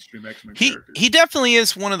non-mainstream X-Men characters. He definitely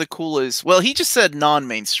is one of the coolest. Well, he just said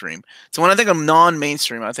non-mainstream. So when I think of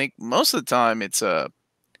non-mainstream, I think most of the time it's 80s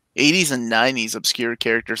and 90s obscure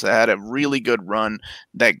characters that had a really good run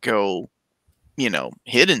that go,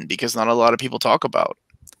 hidden because not a lot of people talk about.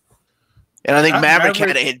 And I think Maverick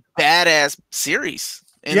had a badass series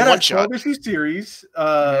in one shot. Series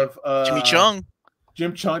of Jimmy Chung.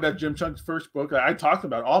 Jim Chung's first book. I talked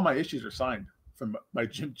about all my issues are signed by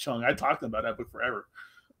Jim Chung. I talked about that book forever.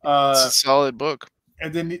 It's a solid book.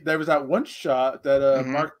 And then there was that one shot that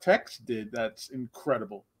Mark Tex did that's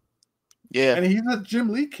incredible. Yeah. And he's a Jim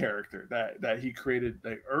Lee character that he created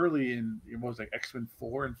early in X-Men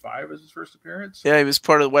 4 and 5 as his first appearance. Yeah, he was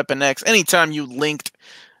part of Weapon X. Anytime you linked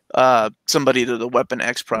somebody to the Weapon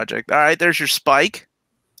X project. All right, there's your Spike.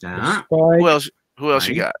 Uh-huh. Who else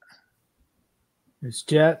you got? There's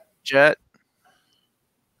Jet.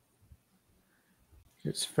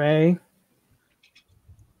 There's Faye.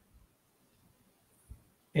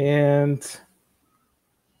 And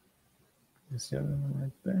there's the other one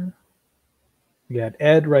right there. We got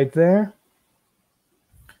Ed right there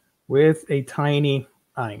with a tiny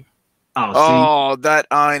Ein. Oh, that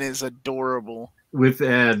Ein is adorable. With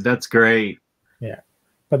Ed, that's great. Yeah.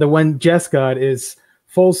 But the one Jess got is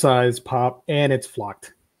full-size pop, and it's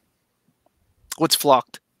flocked. What's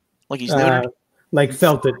flocked? Like he's neutered? Like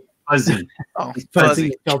felted. Fuzzy. Oh,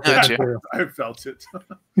 fuzzy. Gotcha. I felt it.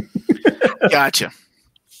 Gotcha.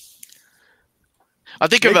 I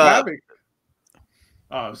think of Havoc.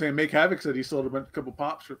 I was saying Make Havoc said he sold a couple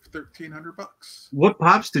pops for $1,300. What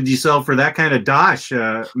pops did you sell for that kind of dosh,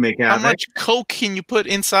 Make Havoc? How much Coke can you put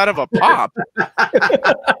inside of a pop?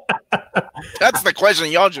 That's the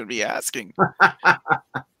question y'all should be asking.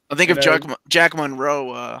 I think of Jack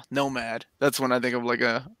Monroe, Nomad. That's when I think of like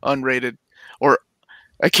a unrated or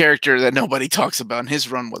a character that nobody talks about, and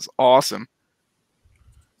his run was awesome.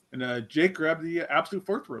 And Jake grabbed the absolute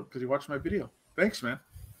fourth world because he watched my video. Thanks, man.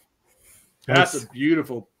 That's a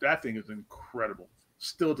beautiful. That thing is incredible.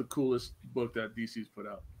 Still the coolest book that DC's put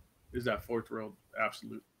out is that fourth world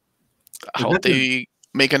absolute. I hope they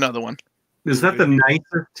make another one. Is that the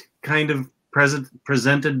nicest kind of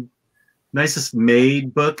presented, nicest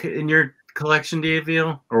made book in your collection, do you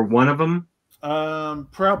feel? Or one of them?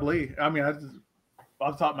 Probably. I mean, off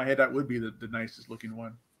the top of my head, that would be the nicest looking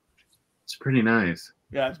one. It's pretty nice.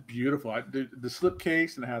 Yeah, it's beautiful. The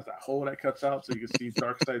slipcase, and it has that hole that cuts out so you can see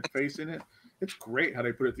Darkseid's face in it. It's great how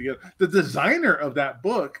they put it together. The designer of that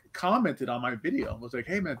book commented on my video. Was like,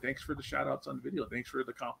 "Hey man, thanks for the shout outs on the video. Thanks for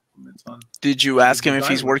the compliments on." Did you ask him if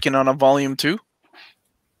he's working on a volume 2?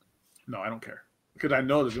 No, I don't care because I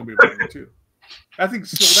know there's gonna be a volume 2. I think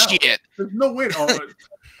sold out. There's no way.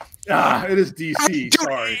 It is DC. Dude,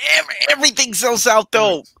 sorry, everything sells out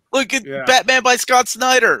though. Look at Batman by Scott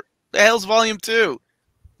Snyder. The hell's volume 2?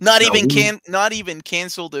 Not even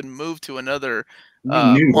canceled and moved to another. We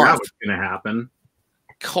knew that was going to happen.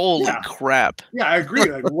 Holy crap! Yeah, I agree.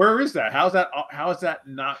 Like, where is that? How is that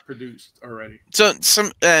not produced already? So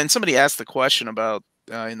somebody asked the question about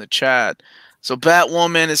in the chat. So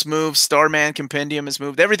Batwoman is moved, Starman Compendium is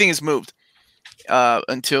moved, everything is moved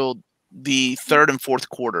until the 3rd and 4th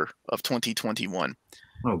quarter of 2021.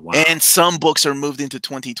 Oh wow! And some books are moved into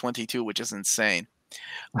 2022, which is insane.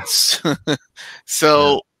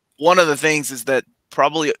 So one of the things is that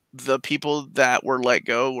probably the people that were let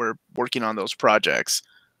go were working on those projects.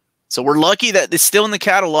 So we're lucky that it's still in the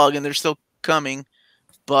catalog and they're still coming,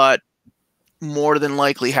 but more than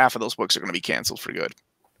likely half of those books are going to be canceled for good.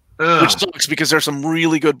 Which sucks because there's some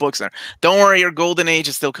really good books there. Don't worry, your Golden Age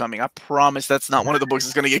is still coming. I promise that's not one of the books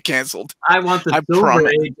that's going to get canceled. I want the Silver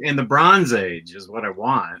Age and the Bronze Age is what I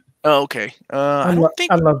want. Oh, okay. I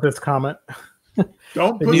love this comment.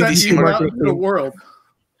 Don't put that email out into the world.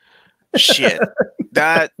 Shit,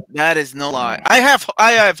 that is no lie. I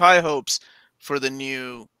have high hopes for the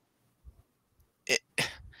new.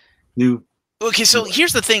 Okay, so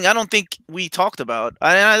here's the thing. I don't think we talked about.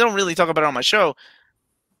 I don't really talk about it on my show.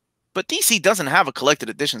 But DC doesn't have a collected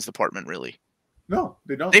editions department, really. No,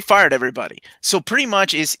 they don't. They fired everybody. So pretty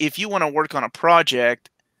much is if you want to work on a project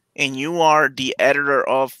and you are the editor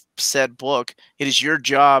of said book, it is your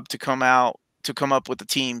job to come up with a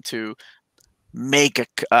team to make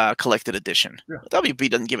a collected edition. Yeah. WB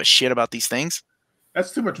doesn't give a shit about these things.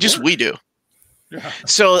 That's too much Just work. We do. Yeah.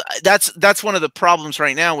 So that's one of the problems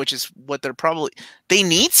right now, which is what they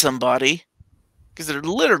need somebody because they're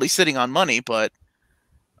literally sitting on money, but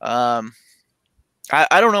I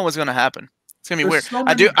don't know what's going to happen. It's going to be weird. So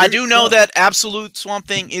I do know that Absolute Swamp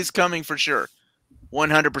Thing is coming for sure.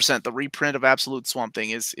 100%. The reprint of Absolute Swamp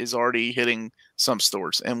Thing is already hitting some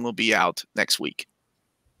stores and will be out next week.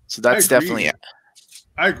 So that's definitely it.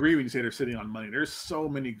 I agree when you say they're sitting on money. There's so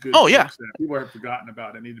many good books that people have forgotten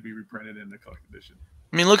about and need to be reprinted in the collected edition.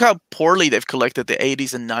 I mean, look how poorly they've collected the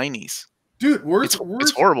 80s and 90s. Dude, it's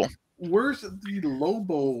horrible. Where's the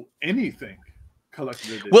Lobo anything collected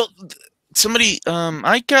edition? Well, somebody,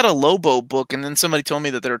 I got a Lobo book, and then somebody told me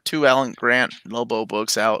that there are 2 Alan Grant Lobo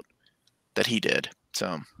books out that he did.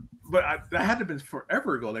 So, but that had to have been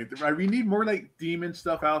forever ago. Like, we need more like demon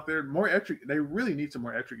stuff out there. More They really need some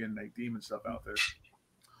more Etrigan like demon stuff out there.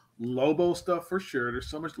 Lobo stuff for sure. There's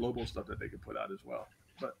so much Lobo stuff that they could put out as well.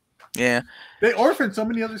 But yeah, they orphaned so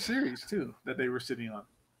many other series too that they were sitting on.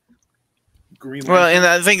 Green Lantern, well, and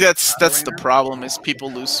I think that's the problem is people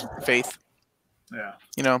lose faith. Yeah,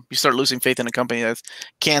 you know, you start losing faith in a company that's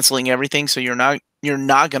canceling everything, so you're not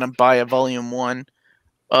going to buy a volume 1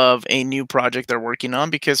 of a new project they're working on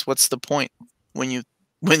because what's the point when you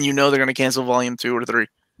know they're going to cancel volume 2 or 3?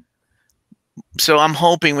 So I'm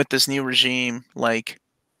hoping with this new regime, like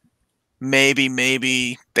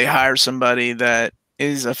maybe they hire somebody that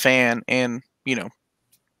is a fan and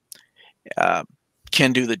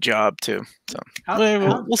can do the job too. So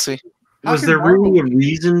we'll see. Was there really a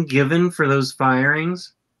reason given for those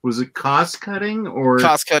firings? Was it cost cutting or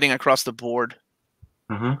cost cutting across the board?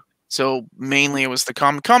 So mainly it was the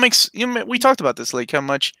comics. We talked about this, like how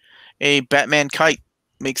much a Batman kite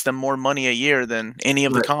makes them more money a year than any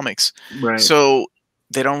of the comics. Right. So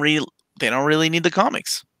they don't really need the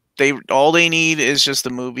comics. All they need is just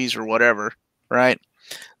the movies or whatever, right?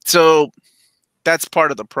 So that's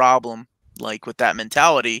part of the problem. Like with that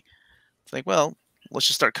mentality, it's like, well, let's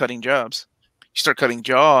just start cutting jobs. You start cutting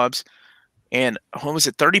jobs, and what was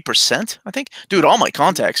it, 30%? I think, dude, all my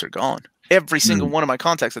contacts are gone. Every single one of my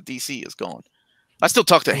contacts at DC is gone. I still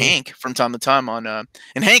talk to Hank from time to time on, and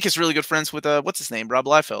Hank is really good friends with what's his name, Rob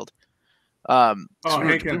Liefeld.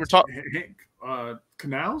 Hank, we were talking.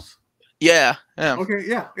 Canals. Yeah. Okay.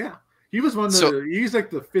 Yeah. He was one of the. He's like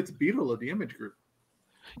the 5th Beatle of the Image Group.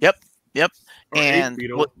 Yep. Or and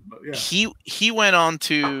Beatle, he went on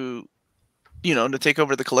to, to take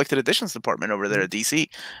over the collected editions department over there at DC,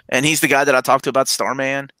 and he's the guy that I talked to about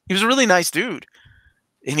Starman. He was a really nice dude,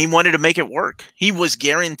 and he wanted to make it work. He was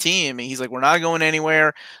guaranteeing me. He's like, we're not going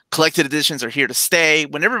anywhere. Collected editions are here to stay.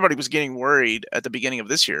 When everybody was getting worried at the beginning of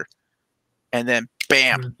this year, and then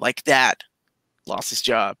bam, like that, lost his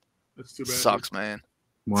job. That's too bad. Sucks, man.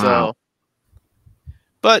 Wow. So,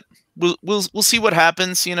 but we'll see what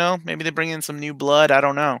happens. You know, maybe they bring in some new blood. I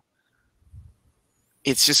don't know.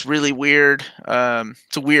 It's just really weird.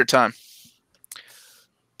 It's a weird time.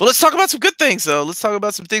 But let's talk about some good things, though. Let's talk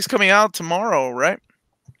about some things coming out tomorrow, right?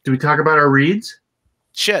 Do we talk about our reads?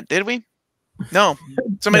 Shit, did we? No.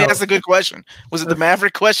 Somebody asked a good question. Was it the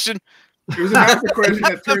Maverick question? It was a Maverick question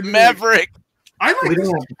that turned into Maverick. We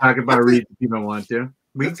don't have to talk about reads if you don't want to.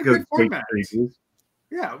 We That's can a go good take format. previews.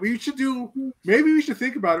 Yeah, we should do. Maybe we should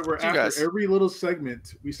think about it. Where You after guys. every little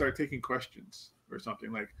segment, we start taking questions or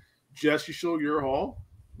something. Like, Jess, you show your haul,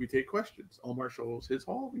 we take questions. Omar shows his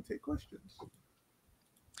haul, we take questions.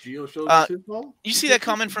 Gio shows us his haul. You see that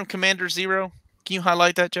comment from Commander Zero? Can you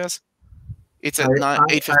highlight that, Jess? It's at I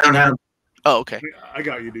don't 8:59. have- Oh, okay. I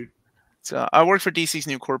got you, dude. So I work for DC's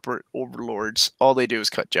new corporate overlords. All they do is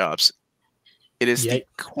cut jobs. It is the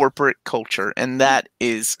corporate culture, and that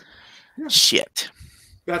is shit.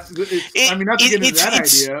 That's. I mean, not to get into that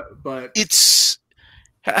idea, but it's.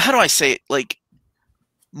 How do I say it? Like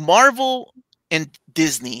Marvel and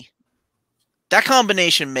Disney. That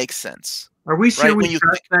combination makes sense. Are we sure Right, we when you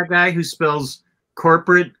trust that guy who spells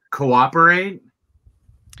corporate cooperate?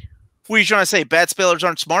 What are you trying to say? Bad spellers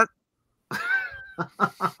aren't smart?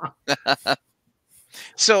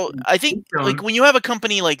 So I think like when you have a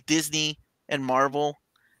company like Disney and Marvel,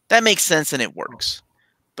 that makes sense and it works.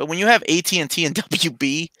 But when you have AT&T and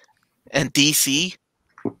WB and DC,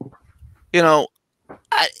 you know,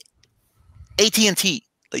 AT&T,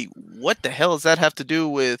 like what the hell does that have to do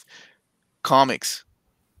with comics?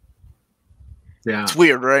 Yeah, it's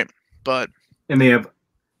weird, right? And they have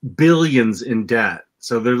billions in debt,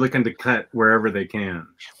 so they're looking to cut wherever they can.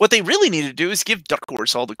 What they really need to do is give Dark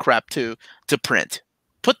Horse all the crap to print.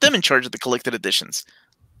 Put them in charge of the collected editions.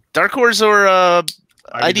 Dark Horse or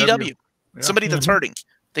IDW. Yeah. Somebody that's hurting.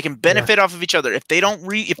 They can benefit off of each other. If they don't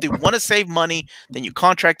if they want to save money, then you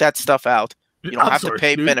contract that stuff out. You don't have to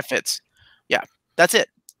pay benefits. Yeah, that's it.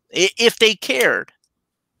 If they cared.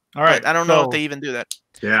 All right. But I don't know if they even do that.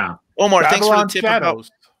 Yeah. Omar, thanks for the tip Shadows. about.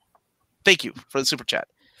 Thank you for the super chat.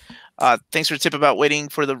 Thanks for the tip about waiting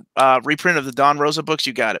for the reprint of the Don Rosa books.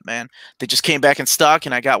 You got it, man. They just came back in stock,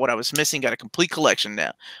 and I got what I was missing. Got a complete collection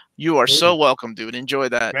now. You are so welcome, dude. Enjoy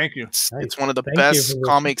that. Thank you. It's one of the best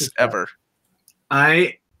comics ever.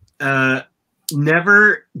 I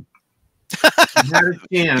never had a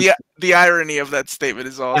chance. The irony of that statement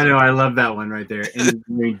is awesome. I know. I love that one right there.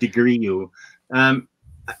 And degree you.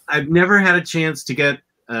 I've never had a chance to get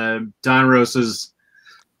Don Rosa's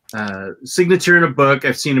signature in a book.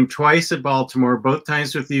 I've seen him twice at Baltimore, both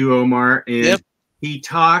times with you, Omar, and he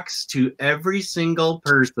talks to every single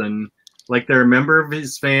person like they're a member of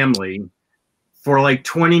his family for like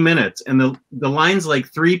 20 minutes. And the line's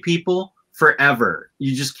like 3 people forever.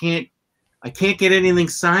 You just can't, I can't get anything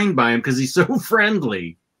signed by him because he's so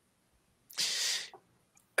friendly.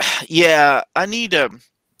 Yeah, I need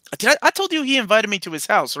I told you he invited me to his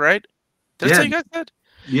house, right? Did I tell you guys that?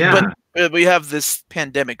 Yeah. But we have this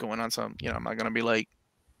pandemic going on, so I'm not gonna be like,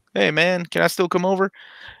 hey man, can I still come over?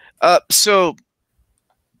 So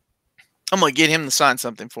I'm gonna get him to sign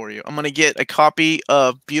something for you. I'm gonna get a copy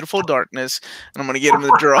of Beautiful Darkness, and I'm gonna get him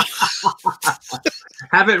to draw.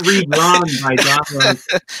 Have it redrawn by Don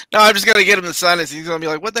Rosa. No, I'm just gonna get him to sign it. So he's gonna be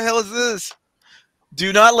like, what the hell is this?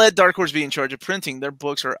 Do not let Dark Horse be in charge of printing. Their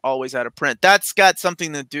books are always out of print. That's got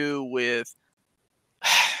something to do with.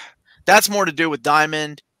 That's more to do with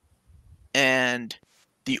Diamond and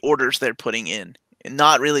the orders they're putting in, and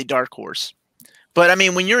not really Dark Horse. But I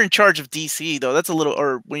mean, when you're in charge of DC, though, that's a little,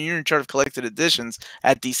 or when you're in charge of collected editions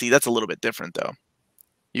at DC, that's a little bit different, though.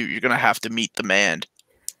 You're gonna have to meet the man.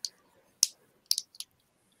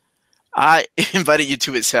 I invited you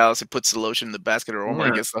to his house and puts the lotion in the basket, or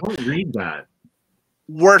Omar gets the. Don't read that.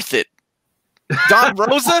 Worth it. Don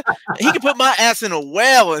Rosa, he could put my ass in a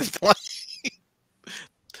well and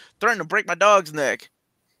threaten to break my dog's neck.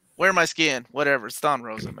 Wear my skin, whatever. It's Don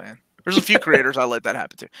Rosa, man. There's a few creators I let that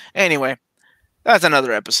happen to. Anyway, that's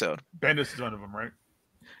another episode. Bendis is one of them, right?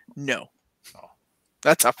 No. Oh.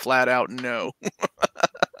 That's a flat out no. It's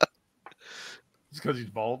because he's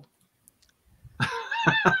bald.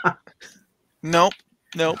 Nope.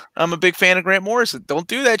 I'm a big fan of Grant Morrison. Don't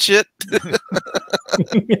do that shit.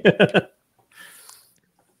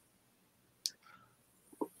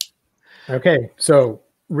 Okay, so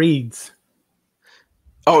reads.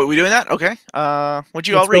 Oh, are we doing that? Okay. What'd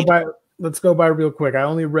you all read? Let's go by real quick. I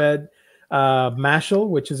only read Mashal,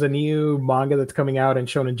 which is a new manga that's coming out in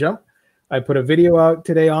Shonen Jump. I put a video out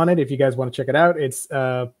today on it. If you guys want to check it out,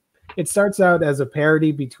 it starts out as a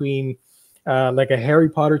parody between like a Harry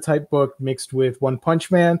Potter type book mixed with One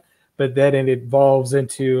Punch Man, but then it evolves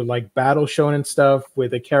into like battle shonen stuff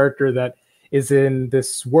with a character that is in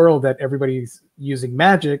this world that everybody's using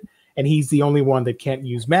magic, and he's the only one that can't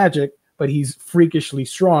use magic, but he's freakishly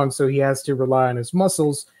strong, so he has to rely on his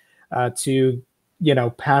muscles to, you know,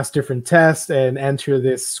 pass different tests and enter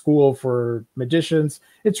this school for magicians.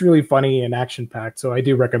 It's really funny and action-packed, so I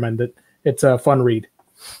do recommend it. It's a fun read.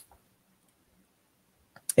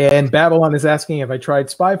 And Babylon is asking if I tried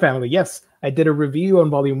Spy Family. Yes, I did a review on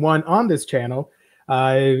Volume 1 on this channel.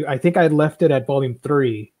 I think I left it at Volume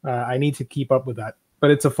 3. I need to keep up with that. But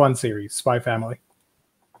it's a fun series, Spy Family.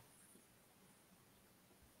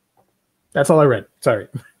 That's all I read. Sorry.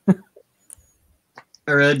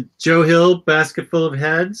 I read Joe Hill, Basket Full of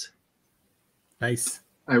Heads. Nice.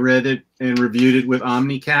 I read it and reviewed it with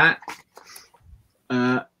Omnicat.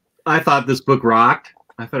 I thought this book rocked.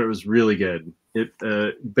 I thought it was really good. It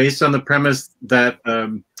based on the premise that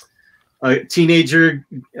a teenager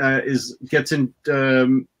gets in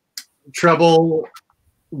trouble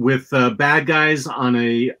with bad guys on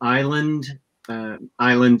a island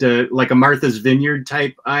like a Martha's Vineyard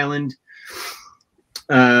type island,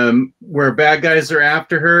 where bad guys are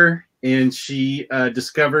after her, and she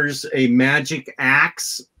discovers a magic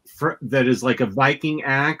axe that is like a Viking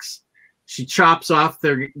axe. She chops off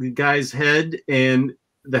the guy's head, and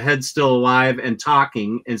the head's still alive and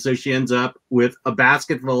talking, and so she ends up with a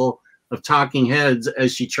basket full of talking heads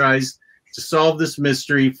as she tries to solve this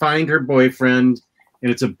mystery, find her boyfriend,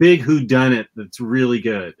 and it's a big whodunit that's really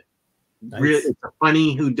good. Nice. It's a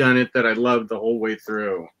funny whodunit that I loved the whole way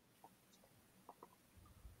through.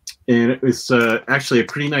 And it was actually a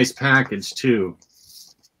pretty nice package, too.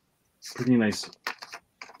 Pretty nice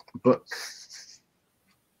book.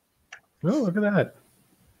 Oh, look at that.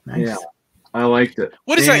 Nice. Yeah, I liked it.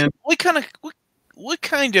 What is that? What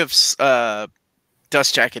kind of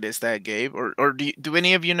dust jacket is that, Gabe? Or do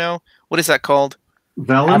any of you know? What is that called?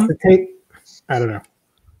 Vellum? Acetate? I don't know.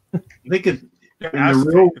 I think it's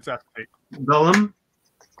acetate. vellum.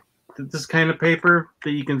 This kind of paper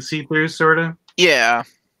that you can see through, sort of. Yeah.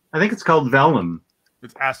 I think it's called vellum.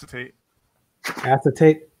 It's acetate.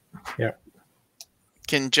 Acetate? Yeah.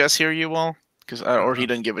 Can Jess hear you all? Or he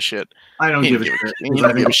doesn't give a shit. I don't give a shit. He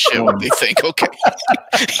don't give a shit what they think. Okay.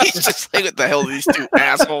 He's just like, what the hell are these two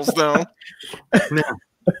assholes know? No.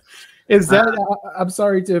 Is that, I'm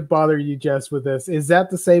sorry to bother you, Jess, with this. Is that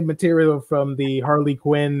the same material from the Harley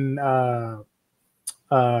Quinn, oh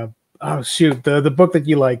shoot, the book that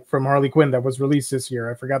you like from Harley Quinn that was released this year?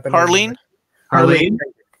 I forgot the name. Harleen?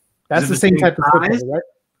 That's the same type of flip cover, right?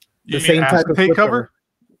 The same type of flip cover?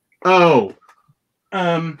 Oh.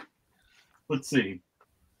 Let's see.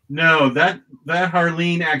 No, that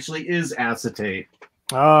Harleen actually is acetate.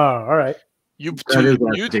 Oh, all right. You two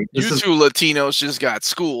Latinos just got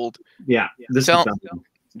schooled. Yeah. This is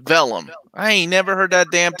vellum. I ain't never heard that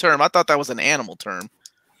damn term. I thought that was an animal term.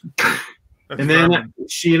 And then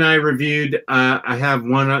she and I reviewed, I have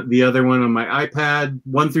the other one on my iPad,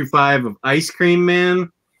 1 through 5 of Ice Cream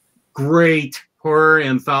Man. Great horror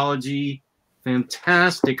anthology.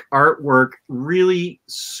 Fantastic artwork. Really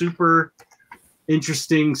super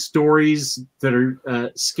interesting stories that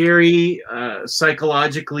are scary,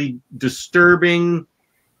 psychologically disturbing,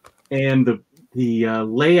 and the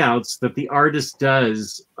layouts that the artist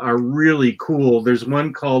does are really cool. There's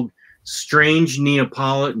one called Strange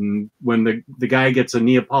Neapolitan, when the guy gets a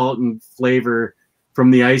Neapolitan flavor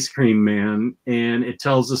from the Ice Cream Man, and it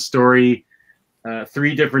tells a story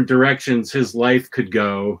 3 different directions his life could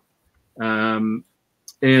go. And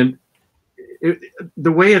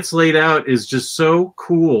the way it's laid out is just so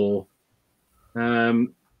cool.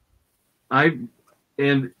 And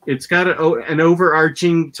it's got an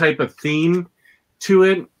overarching type of theme to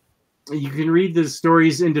it. You can read the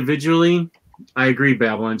stories individually. I agree,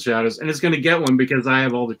 Babylon Shadows, and it's going to get one because I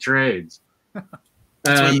have all the trades.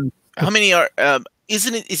 How many are? Is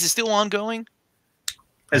it still ongoing?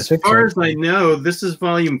 As far as I know, this is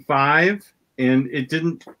volume 5, and it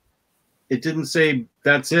didn't say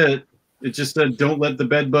that's it. It just said, "Don't let the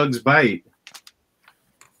bed bugs bite."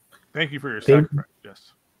 Thank you for your sacrifice.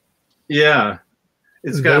 Yes. Yeah,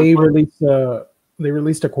 they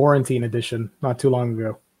released a quarantine edition not too long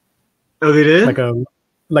ago. Oh, they did?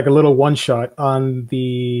 Like a little one shot on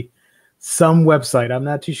some website. I'm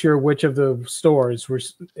not too sure which of the stores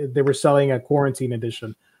they were selling a quarantine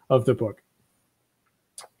edition of the book.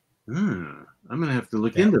 I'm gonna have to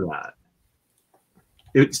look into that.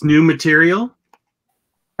 It's new material.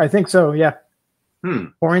 I think so, yeah. Hmm.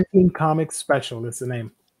 Quarantine Comics Special is the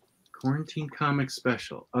name. Quarantine Comics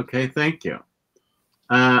Special. Okay, thank you.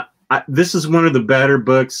 This is one of the better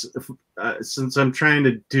books since I'm trying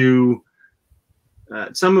to do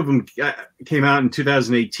Some of them came out in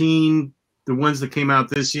 2018. The ones that came out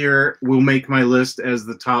this year will make my list as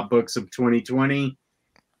the top books of 2020.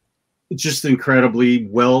 Just incredibly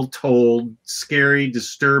well told, scary,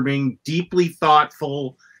 disturbing, deeply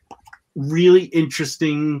thoughtful, really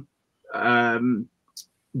interesting,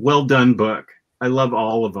 well done book. I love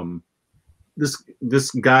all of them.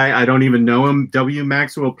 This guy, I don't even know him, W.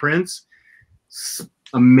 Maxwell Prince,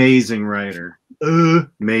 amazing writer,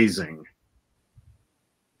 amazing.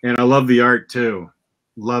 And I love the art too.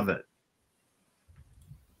 Love it.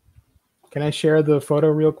 Can I share the photo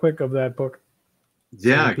real quick of that book?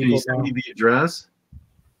 Yeah, can you send me the address?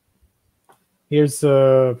 Here's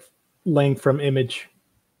a link from Image.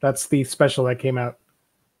 That's the special that came out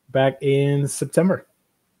back in September.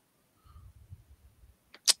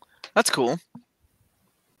 That's cool.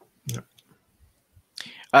 Yeah.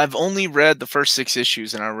 I've only read the first 6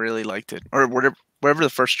 issues and I really liked it. Or whatever the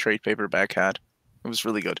first trade paperback had. It was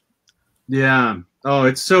really good. Yeah. Oh,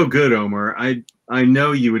 it's so good, Omar. I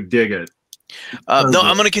know you would dig it. No,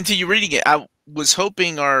 I'm going to continue reading it. I was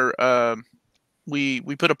hoping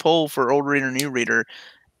we put a poll for old reader, new reader,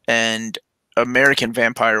 and American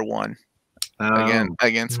Vampire won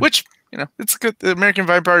against which, you know, it's good. The American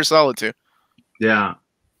Vampire is solid too. Yeah.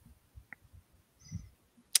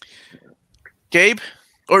 Gabe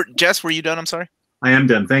or Jess, were you done? I'm sorry. I am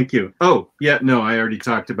done. Thank you. Oh, yeah. No, I already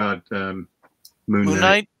talked about Moon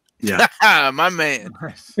Knight. Yeah. My man.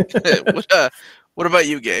 What about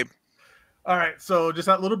you, Gabe? All right, so just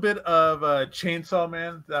that little bit of Chainsaw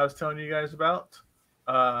Man that I was telling you guys about.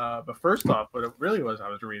 But first off, what it really was I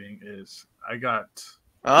was reading is I got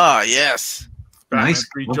yes, Batman Nice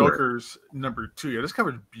 3 cover. Jokers #2. Yeah, this cover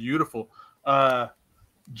is beautiful.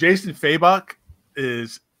 Jason Fabok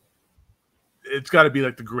it's got to be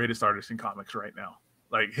like the greatest artist in comics right now.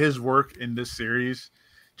 Like his work in this series,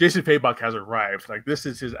 Jason Fabok has arrived. Like this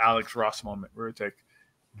is his Alex Ross moment where it's like,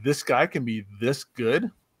 this guy can be this good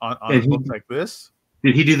on a book like this.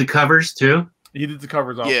 Did he do the covers too? He did the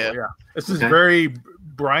covers also. Yeah. Yeah. This is very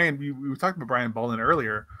Brian. We were talking about Brian Bolin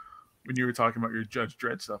earlier when you were talking about your Judge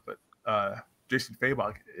Dredd stuff, but Jason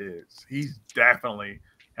Fabok he's definitely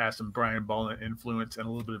has some Brian Bolin influence and a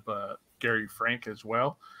little bit of Gary Frank as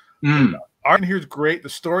well. Art in here is great. The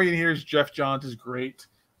story in here is Jeff Johns is great.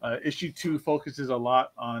 Issue 2 focuses a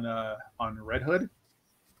lot on Red Hood.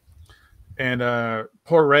 And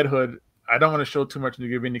poor Red Hood, I don't want to show too much to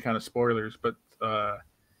give any kind of spoilers, but I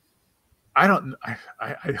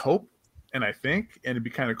hope and I think, and it'd be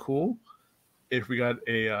kind of cool if we got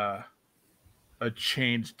a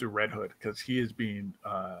change to Red Hood, because he is being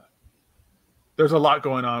there's a lot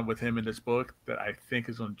going on with him in this book that I think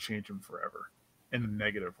is going to change him forever in a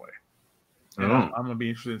negative way. And I'm going to be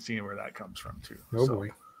interested in seeing where that comes from too. Oh boy.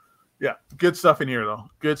 Yeah, good stuff in here though.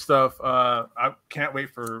 Good stuff. I can't wait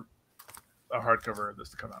for a hardcover of this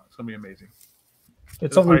to come out. It's gonna be amazing.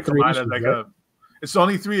 It's only 3 issues. Right? It's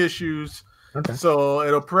only 3 issues. Okay. So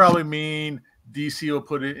it'll probably mean DC will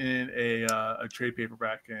put it in a trade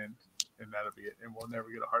paperback and that'll be it. And we'll never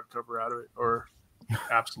get a hardcover out of it or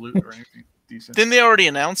absolute or anything decent. Didn't they already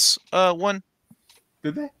announce one?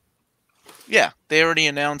 Did they? Yeah, they already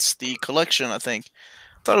announced the collection, I think.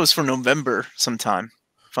 I thought it was for November sometime,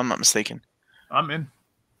 if I'm not mistaken. I'm in.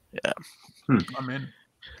 Yeah. I'm in.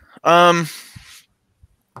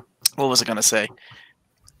 What was I gonna say?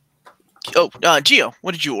 Oh, Gio,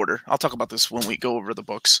 what did you order? I'll talk about this when we go over the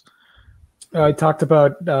books. I talked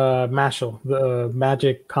about Mashal, the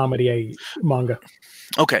magic comedy manga.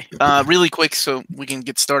 Okay, really quick so we can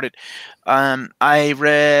get started. I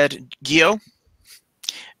read Gio,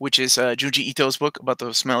 which is Junji Ito's book about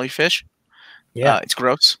the smelly fish. Yeah, it's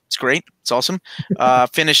gross. It's great. It's awesome.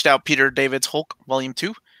 Finished out Peter David's Hulk, Volume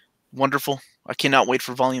 2. Wonderful. I cannot wait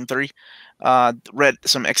for Volume 3. Read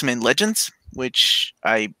some X-Men Legends, which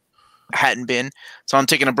I hadn't been. So I'm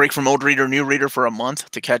taking a break from old reader, new reader for a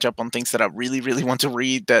month to catch up on things that I really, really want to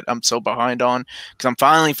read that I'm so behind on. Because I'm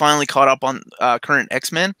finally caught up on current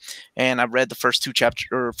X-Men. And I read the first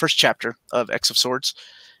chapter of X of Swords.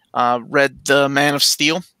 Read The Man of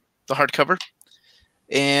Steel, the hardcover.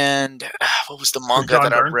 And what was the manga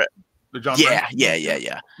that I read? The John Yeah.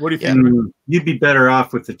 What do you think? You'd be better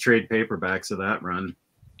off with the trade paperbacks of that run.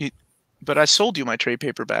 But I sold you my trade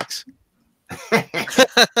paperbacks.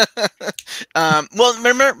 Well,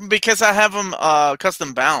 remember, because I have them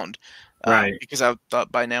custom bound. Right. Because I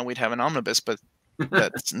thought by now we'd have an omnibus, but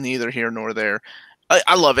that's neither here nor there.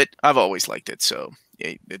 I love it. I've always liked it. So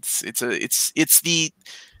it's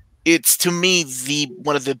to me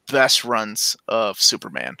one of the best runs of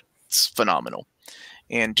Superman. It's phenomenal.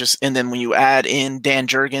 and then when you add in Dan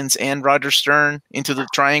Jurgens and Roger Stern into the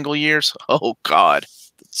Triangle years, oh god,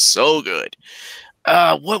 it's so good.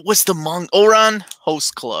 What was the manga? Oran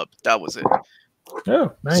Host Club. That was it.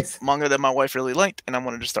 Oh, nice. It's manga that my wife really liked, and I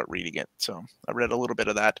wanted to start reading it. So I read a little bit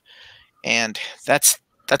of that, and that's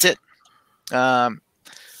it.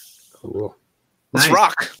 Cool. Let's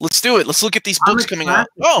rock. Let's do it. Let's look at these books coming out.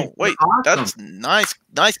 Oh, wait. Awesome. That's nice.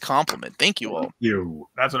 Nice compliment. Thank you all.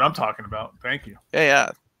 That's what I'm talking about. Thank you. Yeah.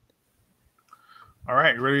 All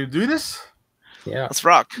right. You ready to do this? Yeah. Let's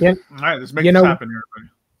rock. Yeah. All right. Let's make this happen here,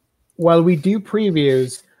 everybody. While we do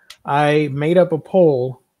previews, I made up a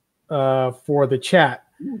poll for the chat,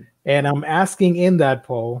 and I'm asking in that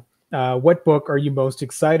poll, what book are you most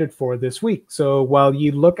excited for this week? So while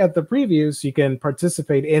you look at the previews, you can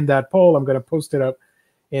participate in that poll. I'm going to post it up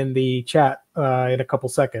in the chat in a couple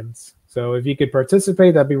seconds. So if you could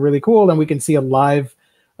participate, that'd be really cool. And we can see a live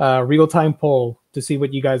real-time poll to see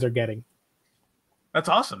what you guys are getting. That's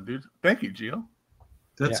awesome, dude. Thank you, Gio.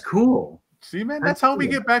 That's cool. See, man, that's how we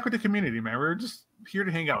get back with the community, man. We're just here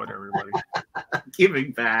to hang out with everybody.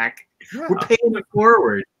 Giving back. Yeah. We're paying it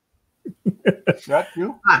forward. That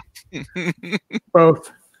too?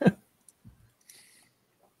 Both. All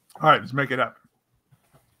right, let's make it up.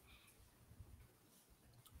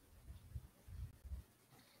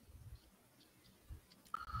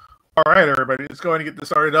 All right, everybody, let's go ahead and get this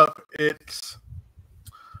started up. It's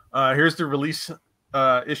here's the release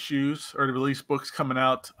issues or the release books coming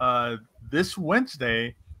out this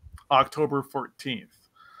Wednesday, October 14th.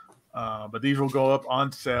 But these will go up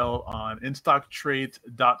on sale on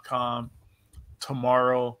InStockTrades.com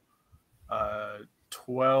tomorrow,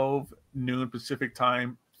 12 noon Pacific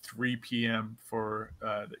time, 3 p.m. for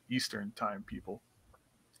the Eastern time, people.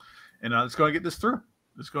 And let's go and get this through.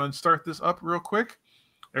 Let's go and start this up real quick.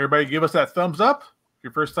 Everybody give us that thumbs up. If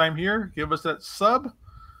your first time here, give us that sub.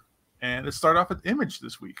 And let's start off with Image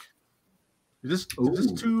this week. Is this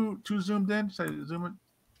too zoomed in? Should I zoom in?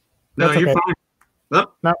 No, That's you're okay. fine.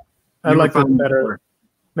 Oh, No, I like that better.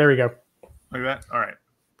 There we go. Like that? All right.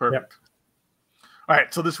 Perfect. Yep. All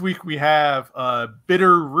right. So this week we have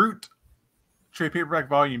Bitter Root, trade paperback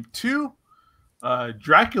volume 2,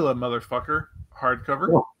 Dracula Motherfucker hardcover.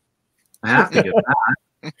 Cool. I have to get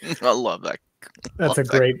that. I love that. That's a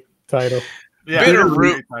great title. Yeah, Bitter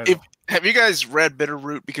Root. Have you guys read Bitter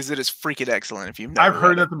Root? Because it is freaking excellent. If you've never I've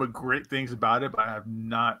heard nothing but great things about it, but I have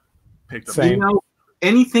not picked up. Same. You know,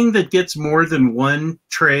 anything that gets more than one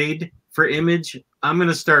trade for Image, I'm going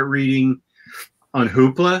to start reading on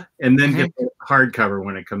Hoopla and then get the hardcover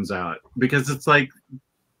when it comes out. Because it's like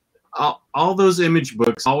all those Image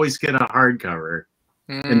books always get a hardcover.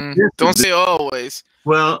 Don't say always.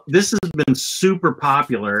 Well, this has been super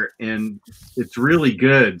popular and it's really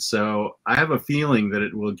good. So I have a feeling that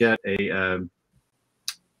it will get a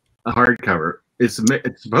hardcover. It's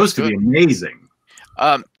supposed to be amazing.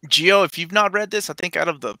 Gio, if you've not read this, I think out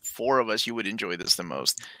of the four of us, you would enjoy this the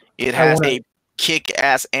most. It has a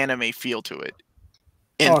kick-ass anime feel to it.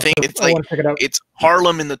 And it's like it's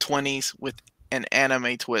Harlem in the 20s with an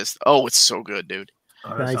anime twist. Oh, it's so good, dude.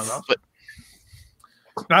 Oh, that sounds Nice. awesome.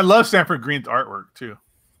 And I love Sanford Green's artwork too.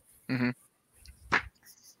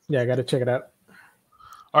 Yeah, I got to check it out.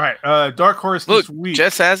 All right, Dark Horse Look, this week.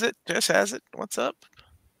 Jess has it. Jess has it. What's up?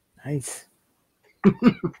 Nice.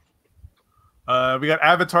 We got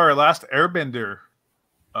Avatar: Last Airbender,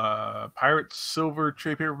 Pirate Silver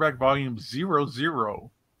trade paperback volume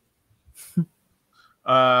 00.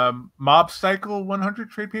 Mob Psycho 100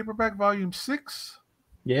 trade paperback volume 6.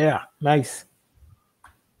 Yeah, nice.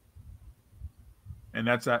 And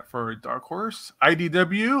that's that for Dark Horse.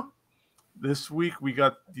 IDW. This week we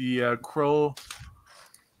got the Crow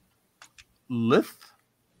Lith.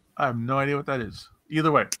 I have no idea what that is.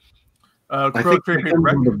 Either way. I Crow think trade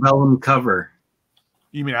paperback. the vellum cover.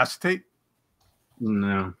 You mean acetate?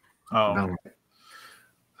 No. Oh. Vellum.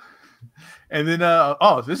 And then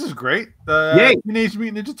this is great. Yay. Teenage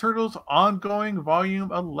Mutant Ninja Turtles ongoing volume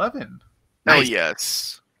 11. Hell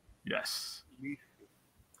yes. Yes.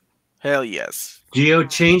 Hell yes. Geo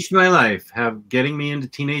changed my life, getting me into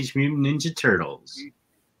Teenage Mutant Ninja Turtles.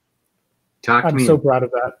 I'm so proud of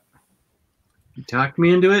that. He talked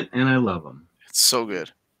me into it, and I love them. It's so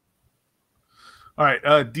good. All right,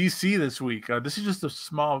 DC this week. This is just a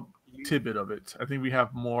small tidbit of it. I think we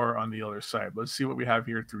have more on the other side. Let's see what we have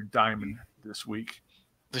here through Diamond this week.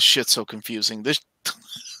 This shit's so confusing.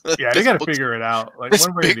 Yeah, they got to figure it out. Like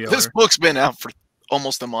one way or the other. This book's been out for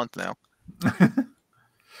almost a month now.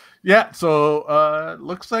 Yeah, so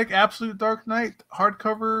looks like Absolute Dark Knight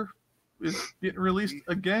hardcover is getting released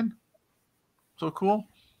again. So cool.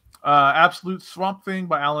 Absolute Swamp Thing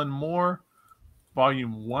by Alan Moore.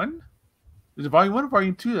 Volume 1. Is it Volume 1 or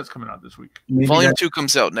Volume 2 that's coming out this week? Volume 2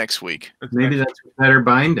 comes out next week. Maybe that's better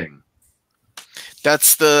binding.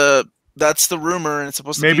 That's the rumor, and it's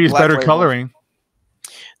supposed to be maybe it's black better label. coloring.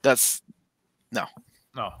 That's no.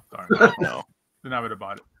 No, darn. No. Then I would have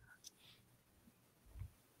bought it.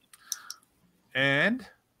 And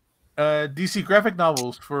DC graphic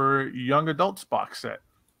novels for young adults box set.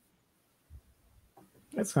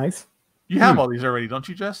 That's nice. You have all these already, don't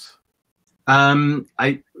you, Jess?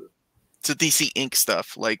 It's a DC Inc.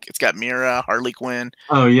 stuff. Like it's got Mira, Harley Quinn.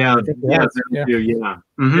 Oh yeah, yeah.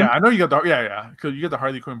 Mm-hmm. Yeah, I know you got the because you got the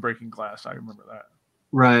Harley Quinn Breaking Glass. I remember that.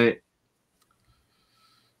 Right.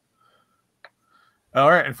 All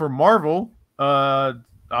right, and for Marvel,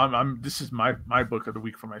 this is my book of the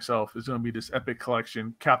week for myself. It's going to be this epic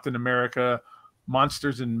collection: Captain America,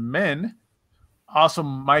 Monsters and Men. Also,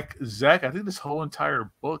 Mike Zeck. I think this whole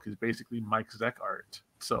entire book is basically Mike Zeck art.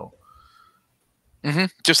 So,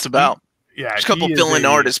 just about. There's a couple fill-in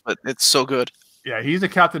artists, but it's so good. Yeah, he's a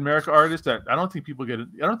Captain America artist that I don't think people get.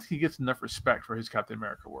 I don't think he gets enough respect for his Captain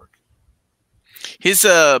America work. His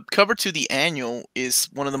cover to the annual is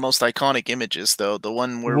one of the most iconic images, though. The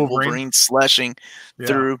one where Wolverine's slashing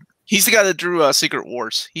through. He's the guy that drew Secret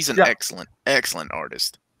Wars. He's an excellent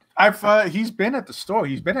artist. He's been at the store.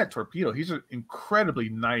 He's been at Torpedo. He's an incredibly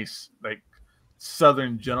nice, like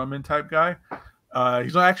Southern gentleman type guy.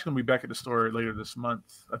 He's actually going to be back at the store later this month.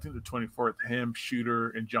 I think the 24th. Him,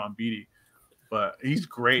 Shooter, and John Beatty. But he's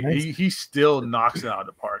great. Nice. He still knocks it out of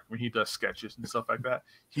the park when he does sketches and stuff like that.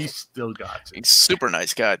 He's still got it. He's a super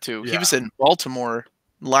nice guy too. Yeah. He was in Baltimore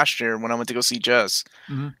last year when I went to go see Jess.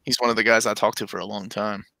 He's one of the guys I talked to for a long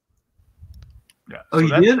time. Yeah. Oh,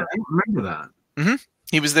 so you did? I didn't remember that.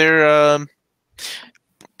 He was there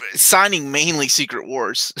signing mainly Secret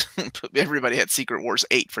Wars. Everybody had Secret Wars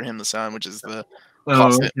 8 for him to sign, which is the black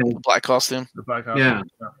costume. The black costume. Yeah.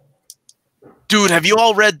 Dude, have you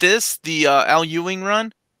all read this? The Al Ewing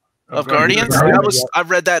run of Guardians? I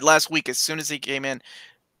read that last week as soon as he came in.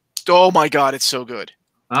 Oh my god, it's so good.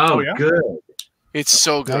 Oh, good. It's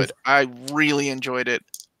so good. I really enjoyed it.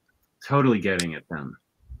 Totally getting it then.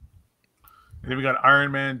 And then we got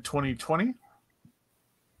Iron Man 2020.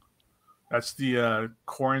 That's the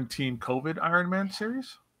quarantine COVID Iron Man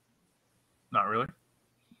series. Not really.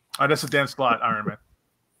 Oh, that's a Dan Slott Iron Man.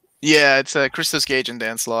 Yeah, it's Christos Gage and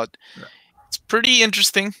Dan Slott. Yeah. It's pretty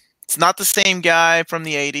interesting. It's not the same guy from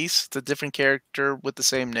the 80s. It's a different character with the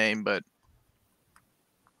same name, but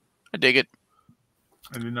I dig it.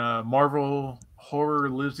 And then Marvel Horror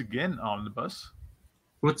Lives Again Omnibus.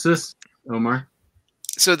 What's this, Omar?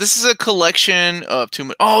 So this is a collection of too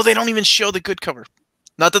much. Oh, they don't even show the good cover.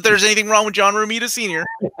 Not that there's anything wrong with John Romita Sr.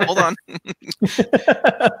 Hold on.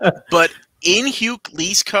 But in Hugh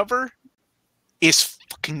Lee's cover is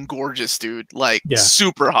fucking gorgeous, dude. Like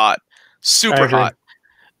super hot. Super hot.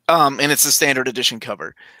 And it's a standard edition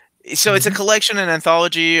cover. So it's a collection and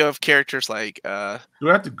anthology of characters like do I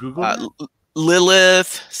have to Google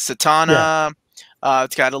Lilith, Satana.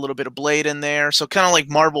 It's got a little bit of Blade in there. So kind of like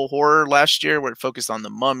Marvel Horror last year where it focused on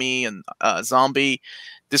the Mummy and Zombie.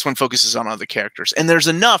 This one focuses on other characters. And there's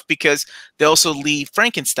enough because they also leave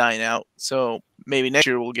Frankenstein out. So maybe next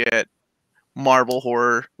year we'll get Marvel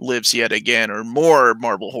Horror Lives Yet Again or more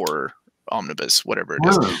Marvel Horror Omnibus, whatever it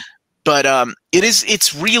is. But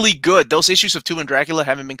it's really good. Those issues of Tomb and Dracula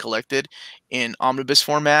haven't been collected in omnibus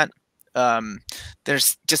format.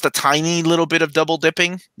 There's just a tiny little bit of double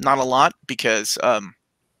dipping, not a lot, because of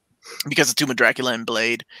Tomb and Dracula and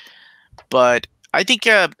Blade. But I think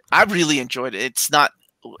I really enjoyed it. It's not.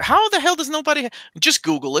 How the hell does nobody just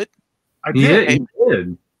Google it? I did.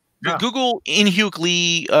 Yeah. Google In Hugh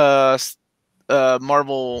Lee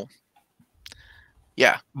Marvel.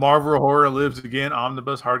 Yeah. Marvel Horror Lives Again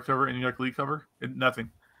Omnibus hardcover and Hugh Lee cover.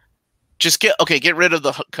 Nothing. Just get rid of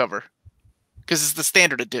the cover because it's the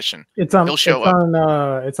standard edition. It's on. It'll show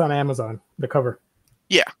up. It's on Amazon. The cover.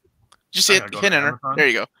 Yeah. Just hit enter. Amazon. There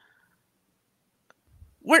you go.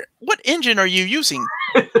 What engine are you using?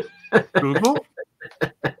 Google.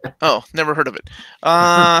 Oh, never heard of it.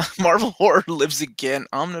 Marvel Horror Lives Again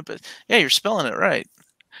Omnibus. Yeah, you're spelling it right.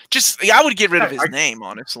 I would get rid of his name,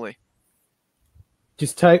 honestly.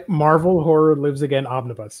 Just type Marvel Horror Lives Again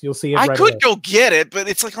Omnibus. You'll see it. I could go get it, but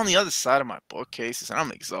it's like on the other side of my bookcases, and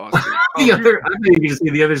I'm exhausted. I think you can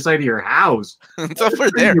see the other side of your house. It's over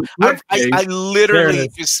there. I literally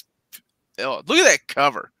just look at that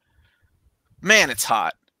cover. Man, it's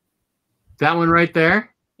hot. That one right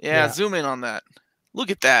there? Yeah, zoom in on that. Look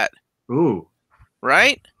at that. Ooh.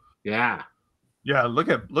 Right? Yeah. Yeah, look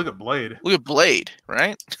at Blade. Look at Blade,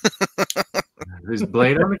 right? There's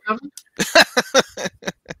Blade on the cover?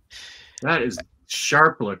 That is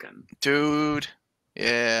Sharp looking. Dude.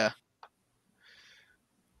 Yeah.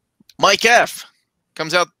 Mike F.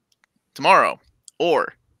 comes out tomorrow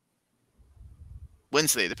or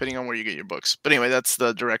Wednesday, depending on where you get your books. But anyway, that's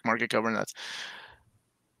the direct market cover, and that's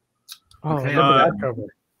okay, that cover.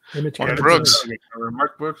 Mark Brooks.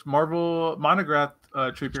 Mark Brooks, Marvel monograph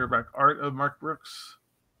trade paperback art of Mark Brooks.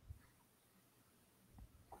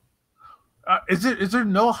 Is there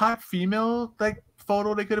no hot female like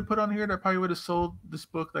photo they could have put on here that probably would have sold this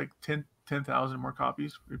book like 10,000 more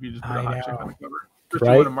copies if you just put a hot chick on the cover? Just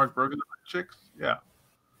one of Mark Brooks' chicks. Yeah.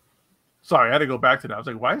 Sorry, I had to go back to that. I was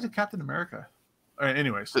like, why is it Captain America?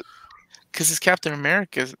 Anyways, because it's Captain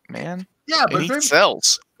America, man. Yeah, but he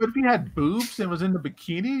sells. But if he had boobs and was in the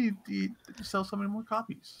bikini, he'd sell so many more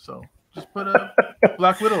copies. So just put a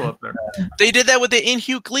Black Widow up there. They did that with the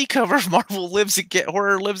Hugh Glee cover of Marvel Lives Again.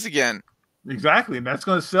 Horror Lives Again. Exactly, and that's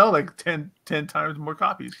going to sell like 10 times more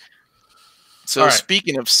copies. So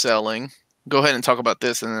speaking of selling, go ahead and talk about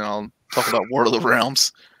this, and then I'll talk about War of the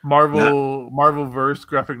Realms. Marvel-verse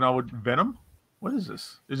graphic novel Venom. What is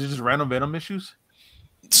this? Is it just random Venom issues?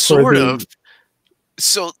 Sort of.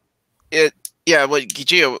 So what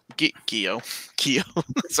Gio.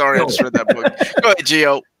 Sorry, I just read that book. Go ahead,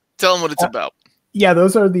 Gio. Tell them what it's about. Yeah,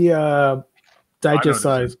 those are the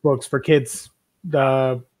digest-sized books for kids.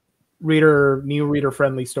 The new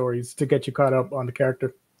reader-friendly stories to get you caught up on the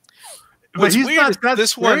character. But he's not that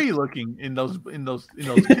scary looking in those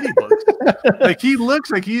kitty books. Like he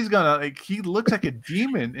looks like he looks like a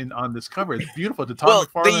demon on this cover. It's beautiful.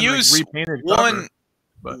 They use repainted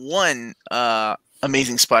one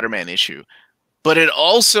Amazing Spider-Man issue, but it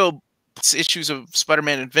also puts issues of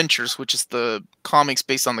Spider-Man Adventures, which is the comics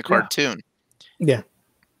based on the cartoon. Yeah.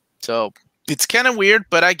 So it's kind of weird,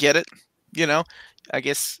 but I get it. You know, I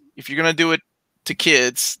guess if you're gonna do it to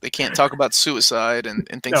kids, they can't talk about suicide and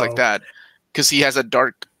things like that because he has a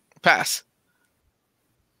dark past.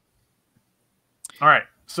 All right.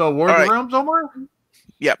 So War of the Realms, Omar?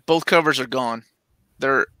 Yeah, both covers are gone.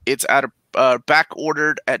 It's out of back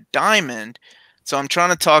ordered at Diamond. So I'm trying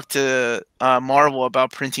to talk to Marvel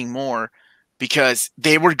about printing more because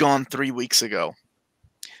they were gone 3 weeks ago.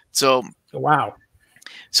 So wow.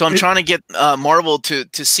 So I'm trying to get Marvel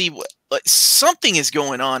to see what something is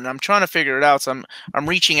going on. And I'm trying to figure it out. So I'm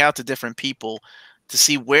reaching out to different people to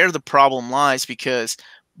see where the problem lies, because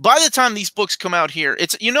by the time these books come out here,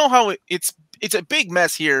 it's it's a big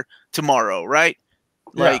mess here tomorrow, right?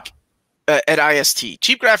 Yeah. Like at IST.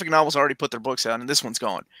 Cheap Graphic Novels already put their books out, and this one's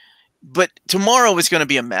gone. But tomorrow is going to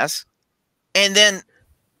be a mess. And then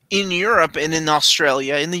in Europe and in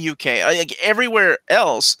Australia, in the UK, like everywhere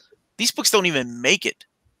else, these books don't even make it.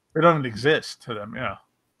 They don't exist to them, yeah.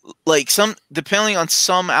 Like depending on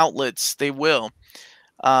some outlets, they will.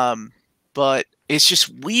 But it's just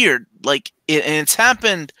weird. Like and it's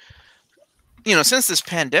happened, since this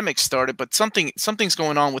pandemic started, but something's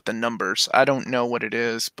going on with the numbers. I don't know what it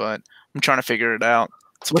is, but I'm trying to figure it out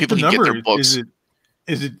so people can get their books.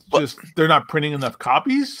 Is it just they're not printing enough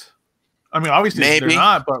copies? I mean, obviously they're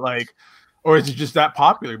not, but or is it just that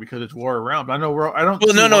popular because it's War of the Realms? I know I don't.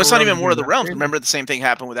 Well, no, it's not even War of the Realms. Remember, the same thing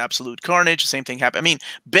happened with Absolute Carnage. The same thing happened. I mean,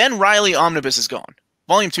 Ben Ryley Omnibus is gone.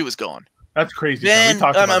 Volume 2 is gone. That's crazy.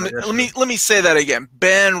 Let me say that again.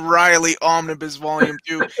 Ben Ryley Omnibus Volume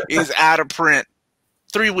 2 is out of print.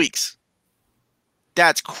 3 weeks.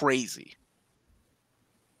 That's crazy.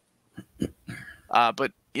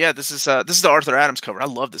 But yeah, this is the Arthur Adams cover. I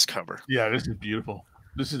love this cover. Yeah, this is beautiful.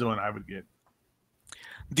 This is the one I would get.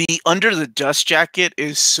 The Under the Dust jacket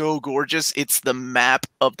is so gorgeous. It's the map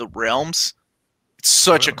of the realms. It's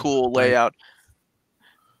such a cool layout.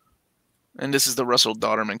 And this is the Russell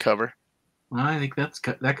Dauterman cover. I think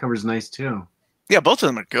that cover's nice too. Yeah, both of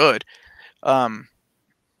them are good. And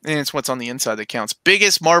it's what's on the inside that counts.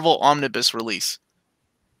 Biggest Marvel Omnibus release.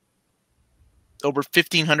 Over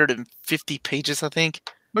 1,550 pages, I think.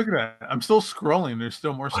 Look at that. I'm still scrolling. There's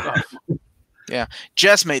still more stuff. Yeah.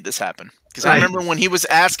 Jess made this happen. Because I remember when he was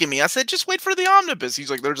asking me, I said, just wait for the omnibus. He's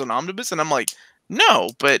like, there's an omnibus? And I'm like, no,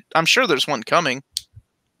 but I'm sure there's one coming.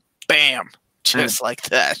 Bam. Just like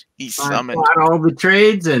that. He summoned. I bought all the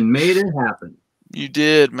trades and made it happen. You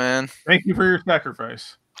did, man. Thank you for your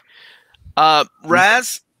sacrifice.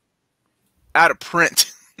 Raz, out of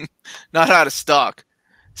print. Not out of stock.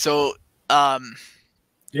 So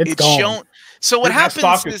it's gone. shown. So what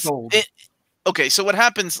happens is okay, so what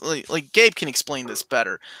happens, like Gabe can explain this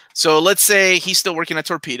better. So let's say he's still working at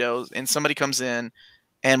Torpedoes and somebody comes in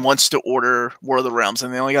and wants to order War of the Realms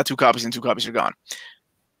and they only got 2 copies and 2 copies are gone.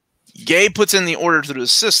 Gabe puts in the order through the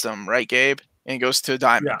system, right, Gabe? And it goes to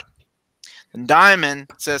Diamond. Yeah. And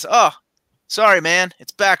Diamond says, oh, sorry, man,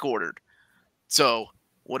 it's back ordered. So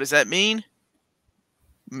what does that mean?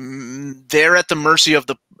 They're at the mercy of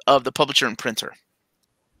the publisher and printer.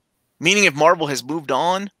 Meaning, if Marvel has moved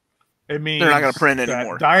on, it means they're not going to print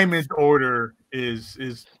anymore. Diamond's order is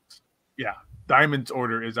Diamond's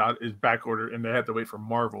order is back order, and they have to wait for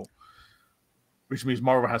Marvel, which means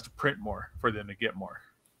Marvel has to print more for them to get more.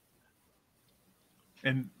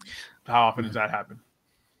 And how often does that happen?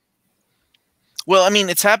 Well, I mean,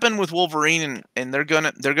 it's happened with Wolverine, and they're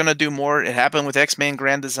gonna do more. It happened with X-Men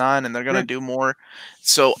Grand Design, and they're gonna do more.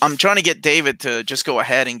 So I'm trying to get David to just go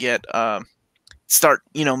ahead and get start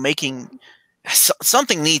making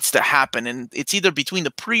something needs to happen, and it's either between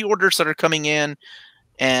the pre-orders that are coming in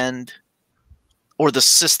or the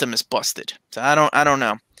system is busted. So I don't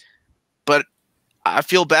know, but I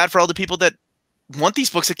feel bad for all the people that want these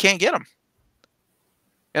books that can't get them,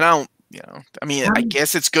 and I don't. I mean, I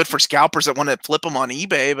guess it's good for scalpers that want to flip them on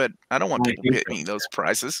eBay, but I don't want people getting those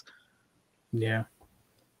prices. Yeah.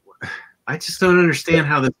 I just don't understand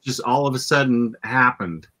how this just all of a sudden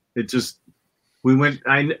happened. I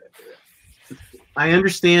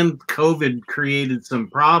understand COVID created some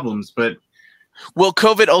problems, but. Well,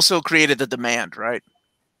 COVID also created the demand, right?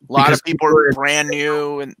 A lot of people are brand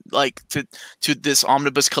new and like to this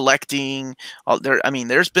omnibus collecting.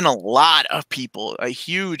 There's been a lot of people, a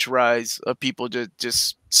huge rise of people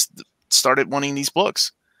just started wanting these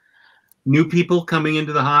books. New people coming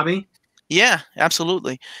into the hobby? Yeah,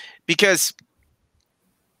 absolutely. Because,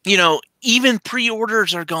 even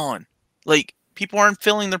pre-orders are gone. Like, people aren't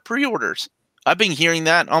filling their pre-orders. I've been hearing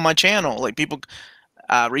that on my channel. Like, people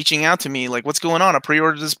reaching out to me, like, what's going on? I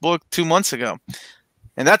pre-ordered this book 2 months ago.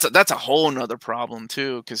 And that's a whole nother problem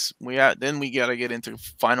too, because we got to get into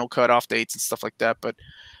final cutoff dates and stuff like that. But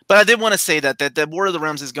I did want to say that War of the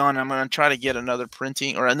Realms is gone. I'm going to try to get another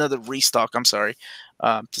printing or another restock. I'm sorry,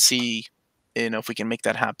 to see if we can make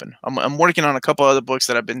that happen. I'm working on a couple other books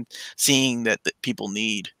that I've been seeing that people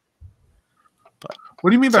need. But what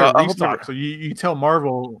do you mean by restock? So you tell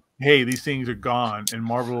Marvel, hey, these things are gone, and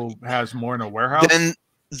Marvel has more in a warehouse?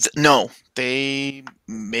 No, they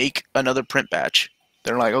make another print batch.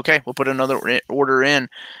 They're like, okay, we'll put another order in,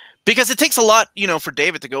 because it takes a lot, for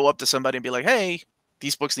David to go up to somebody and be like, hey,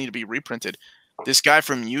 these books need to be reprinted. This guy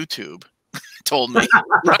from YouTube told me,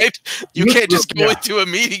 right? You can't just go into a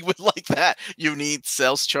meeting with like that. You need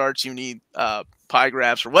sales charts, you need pie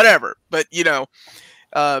graphs or whatever. But so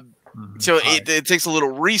it takes a little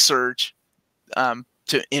research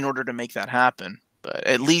in order to make that happen. But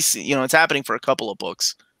at least it's happening for a couple of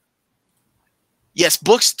books. Yes,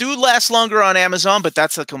 books do last longer on Amazon, but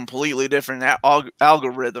that's a completely different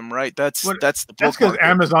algorithm, right? That's the book. That's because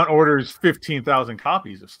Amazon orders 15,000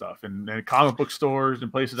 copies of stuff, and comic book stores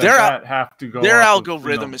and places like that have to go. Their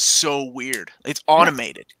algorithm is so weird. It's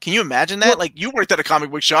automated. Yeah. Can you imagine that? Like, you worked at a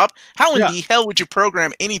comic book shop. How in the hell would you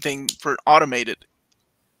program anything for automated?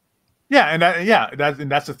 Yeah, and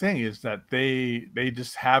that's the thing, is that they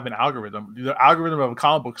just have an algorithm. The algorithm of a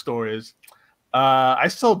comic book store is. I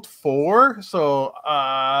sold 4, so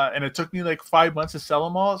and it took me like 5 months to sell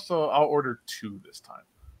them all, so I'll order 2 this time.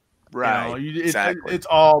 Right. Exactly. It's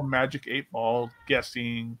all magic 8 ball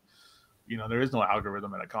guessing. There is no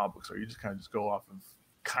algorithm at a comic book store. You just kind of go off of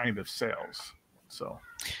kind of sales. So,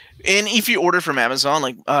 and if you order from Amazon,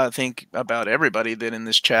 like think about everybody that in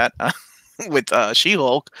this chat with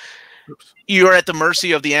She-Hulk, you're at the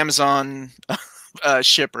mercy of the Amazon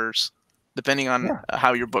shippers, depending on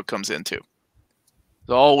how your book comes into.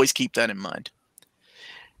 So always keep that in mind.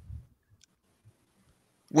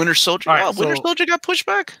 Winter Soldier. Right, Winter Soldier got pushed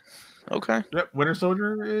back. Okay. Yep. Winter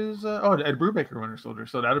Soldier is Ed Brubaker Winter Soldier.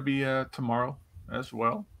 So that'll be tomorrow as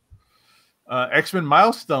well. X-Men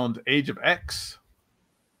Milestones, Age of X.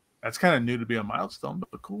 That's kind of new to be a milestone,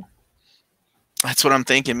 but cool. That's what I'm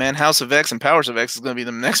thinking, man. House of X and Powers of X is going to be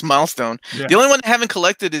the next milestone. Yeah. The only one I haven't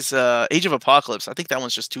collected is Age of Apocalypse. I think that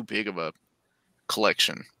one's just too big of a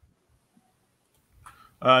collection.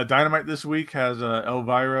 Dynamite this week has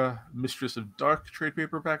Elvira, Mistress of Dark trade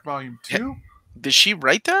paperback volume 2. Did she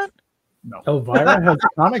write that? No. Elvira has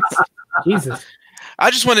comics? Jesus.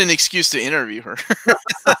 I just want an excuse to interview her.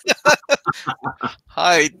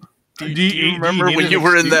 Hi. Do you remember when you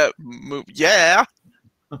were in that movie? Yeah.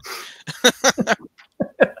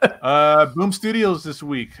 Boom Studios this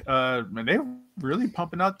week. Man, they're really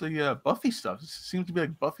pumping out the Buffy stuff. It seems to be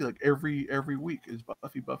like Buffy, like every week is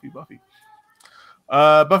Buffy.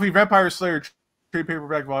 Buffy Vampire Slayer trade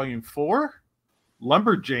paperback volume 4,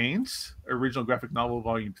 Lumberjanes original graphic novel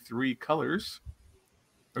volume 3 colors,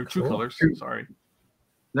 or 2 colors. Sorry,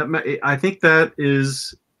 I think that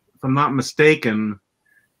is, if I'm not mistaken,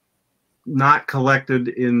 not collected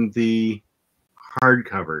in the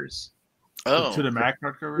hardcovers. Oh, to the Mac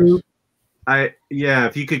hardcovers.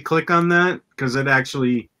 If you could click on that, because it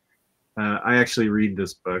actually, I actually read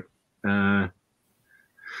this book. Third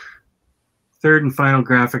and final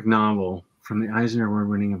graphic novel from the Eisner Award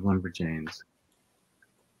winning of Lumberjanes.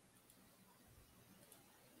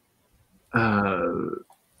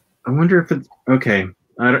 I wonder if it's okay.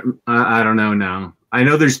 I don't know now. I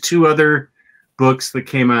know there's 2 other books that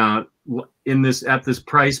came out at this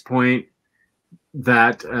price point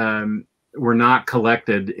that were not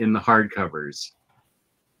collected in the hardcovers.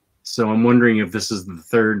 So I'm wondering if this is the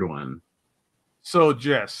 3rd one. So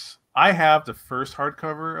Jess, I have the first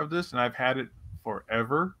hardcover of this, and I've had it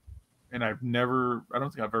forever, and I don't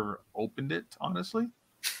think I've ever opened it, honestly.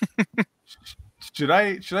 Should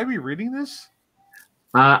I be reading this?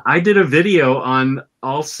 I did a video on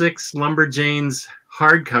all 6 Lumberjanes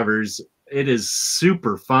hardcovers. It is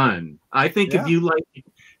super fun. I think if you like,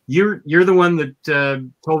 you're the one that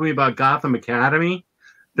told me about Gotham Academy.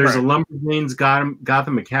 There's a Lumberjanes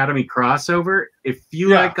Gotham Academy crossover. If you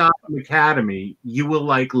like Gotham Academy, you will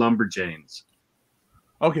like Lumberjanes.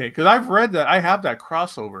 Okay, because I've read that. I have that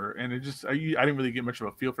crossover, and I didn't really get much of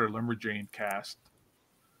a feel for the Lumberjane cast.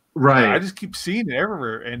 Right. I just keep seeing it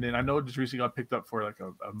everywhere, and then I know it just recently got picked up for like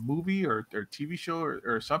a movie or TV show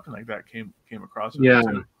or something like that came across. Yeah,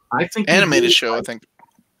 I think animated show. I think.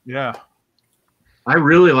 Yeah, I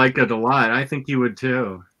really like it a lot. I think you would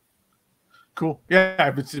too. Cool. Yeah,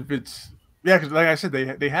 if it's because like I said,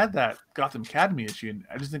 they had that Gotham Academy issue, and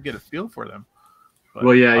I just didn't get a feel for them. But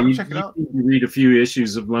well, yeah, you check it out. You read a few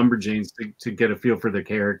issues of Lumberjanes to get a feel for the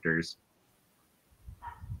characters.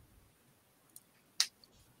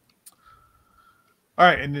 All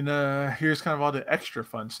right, and then here's kind of all the extra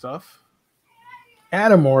fun stuff.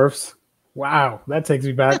 Animorphs. Wow, that takes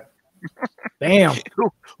me back. Damn.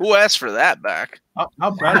 Who asked for that back?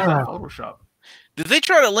 How bad is that Photoshop? Did they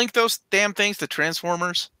try to link those damn things to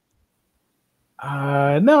Transformers?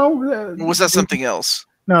 No. Or was that something else?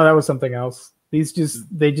 No, that was something else. They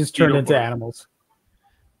just turned into animals.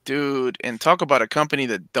 Dude, and talk about a company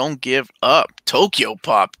that don't give up. Tokyo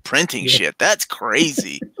Pop printing shit. That's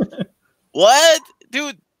crazy. What?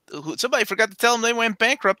 Dude, somebody forgot to tell them they went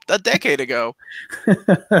bankrupt a decade ago.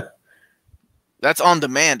 That's on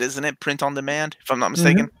demand, isn't it? Print on demand, if I'm not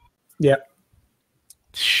mistaken. Mm-hmm. Yep.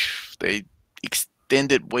 They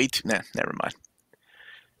extended way too... Nah, never mind.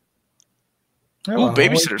 Oh,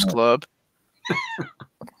 Babysitter's Club.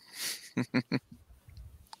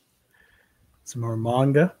 Some more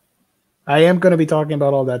manga. I am going to be talking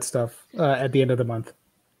about all that stuff at the end of the month,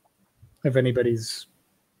 if anybody's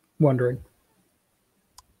wondering.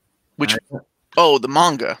 Which? Oh, the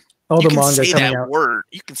manga. Oh, you the manga say coming that out. word.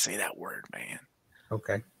 You can say that word, man.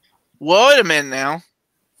 Okay. Wait a minute now.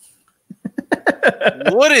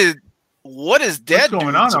 What is Dead What's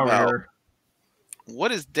going Dudes on about? over here?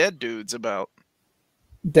 What is Dead Dudes about?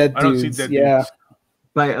 Dead I don't Dudes. see Dead Yeah. Dudes.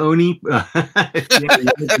 By Oni.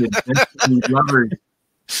 Lovers.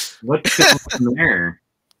 What's going on there?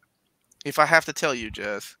 If I have to tell you,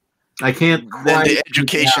 Jeff, I can't then quite. the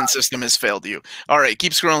education system has failed you. All right,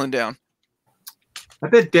 keep scrolling down. I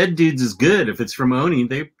bet Dead Dudes is good. If it's from Oni,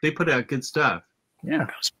 they put out good stuff. Yeah.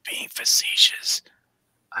 I was being facetious.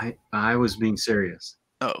 I was being serious.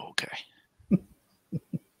 Oh, okay.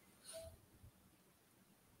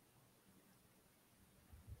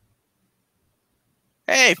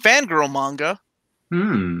 Hey, fangirl manga.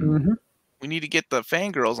 Mm-hmm. We need to get the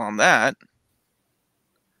fangirls on that.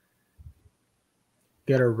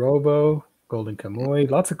 Getter Robo, Golden Kamuy,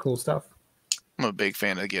 lots of cool stuff. I'm a big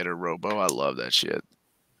fan of Getter Robo. I love that shit.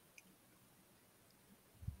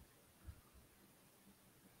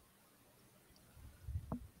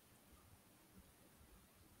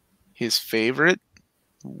 His favorite?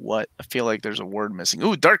 What? I feel like there's a word missing.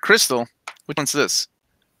 Ooh, Dark Crystal. Which one's this?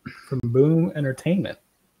 From Boom Entertainment.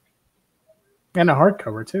 And a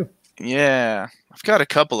hardcover, too. Yeah. I've got a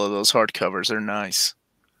couple of those hardcovers. They're nice.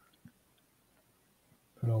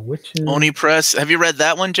 Little Witches. Oni Press. Have you read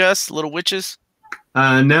that one, Jess? Little Witches?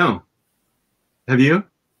 No. Have you?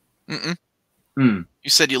 Mm-mm. Hmm. You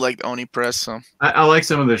said you liked Oni Press, so... I like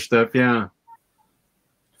some of their stuff, yeah.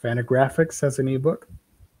 Fantagraphics has a new book.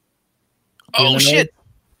 Oh, shit.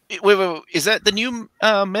 Wait. Is that the new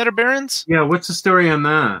Meta Barons? Yeah, what's the story on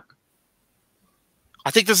that?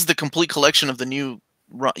 I think this is the complete collection of the new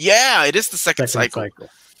run. Yeah, it is the second cycle.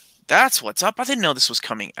 That's what's up. I didn't know this was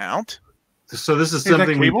coming out. So this is Is that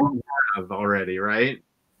something we Cable? don't have already, right?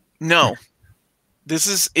 No. This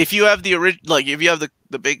is if you have the if you have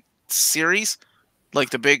the big series, like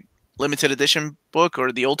the big limited edition book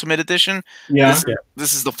or the ultimate edition. Yeah.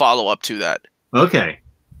 This is the follow-up to that. Okay.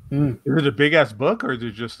 Is it a big ass book or is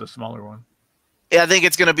it just a smaller one? I think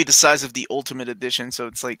it's going to be the size of the Ultimate Edition, so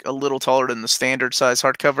it's like a little taller than the standard size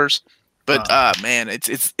hardcovers. But man,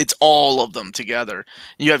 it's all of them together.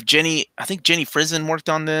 You have Jenny. I think Jenny Frison worked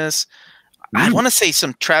on this. I want to say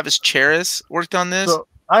some Travis Charis worked on this. So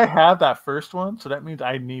I have that first one, so that means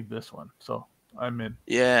I need this one. So I'm in.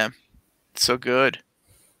 Yeah, so good.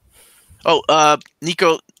 Oh,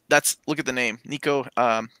 Nico. Look at the name, Nico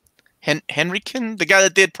Henriken, the guy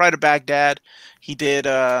that did Pride of Baghdad. He did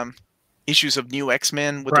issues of New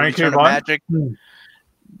X-Men with Brian the Return of Magic.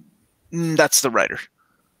 That's the writer.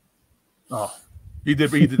 Oh, he did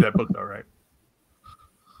that book though, right?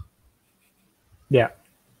 Yeah.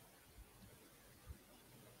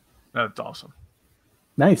 That's awesome.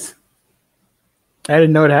 Nice. I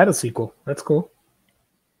didn't know it had a sequel. That's cool.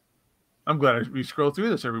 I'm glad we scroll through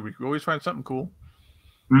this every week. We always find something cool.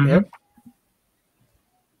 Mm-hmm. Yep.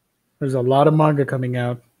 There's a lot of manga coming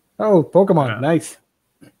out. Oh, Pokemon. Yeah. Nice.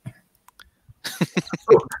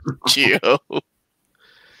 Gio.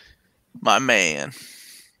 My man.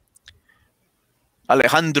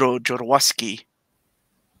 Alejandro Jodorowsky.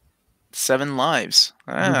 7 Lives.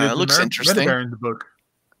 It looks interesting. In the book.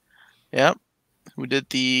 Yep. Who did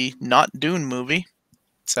the Not Dune movie,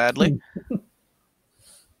 sadly.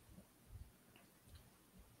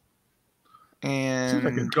 And seems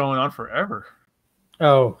like it's going on forever.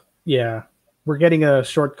 Oh, yeah. We're getting a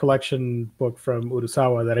short collection book from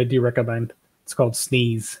Urasawa that I do recommend. It's called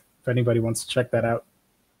Sneeze, if anybody wants to check that out.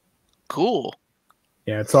 Cool.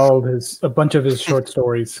 Yeah, it's all a bunch of his short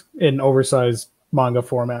stories in oversized manga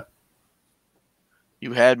format.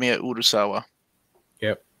 You had me at Urasawa.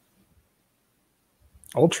 Yep.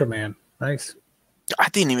 Ultraman. Nice. I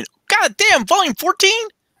didn't even... God damn, volume 14?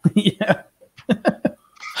 Yeah.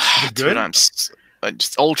 Dude, I'm just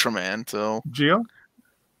Ultraman, so... Gio?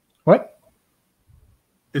 What?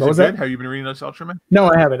 Is it good? Have you been reading this Ultraman?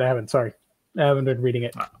 No, I haven't. Sorry. I haven't been reading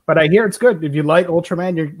it. But I hear it's good. If you like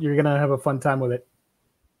Ultraman, you're going to have a fun time with it.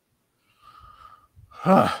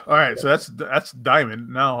 All right, so that's Diamond.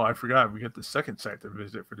 Now I forgot we got the second site to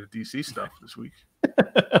visit for the DC stuff this week.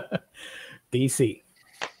 DC.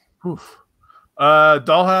 Oof.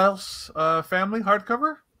 Dollhouse Family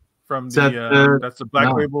hardcover from that's the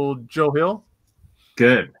Black Label Joe Hill.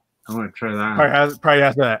 Good. I want to try that. Probably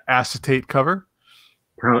has an acetate cover.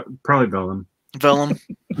 Probably Vellum. Vellum.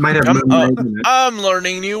 Might have Moon in it. I'm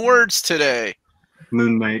learning new words today.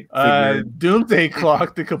 Moonlight. Doomsday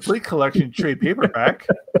Clock, the complete collection trade paperback.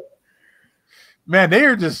 Man, they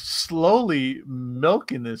are just slowly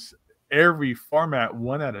milking this every format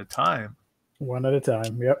one at a time. One at a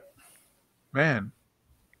time, yep. Man.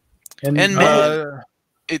 And man,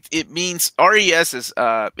 it means RES is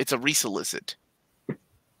it's a resolicit.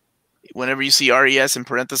 Whenever you see RES in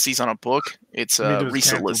parentheses on a book, it's a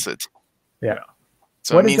resolicit. Yeah.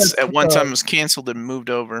 So it means at one time it was canceled and moved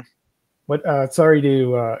over. What? Sorry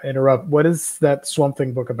to interrupt. What is that Swamp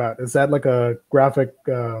Thing book about? Is that like a graphic?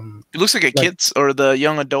 It looks like a kids or the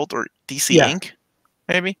young adult or DC Inc.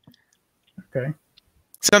 Maybe. Okay.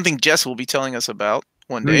 Something Jess will be telling us about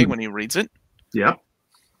one day when he reads it. Yep.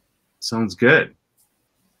 Sounds good.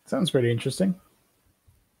 Sounds pretty interesting.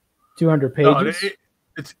 200 pages. No,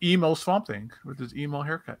 it's emo Swamp Thing with his emo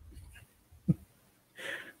haircut.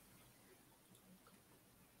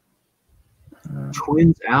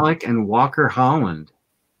 Twins Alec and Walker Holland.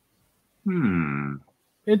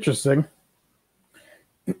 Interesting.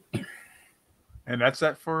 And that's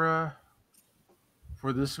that for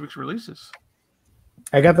this week's releases.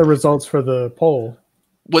 I got the results for the poll.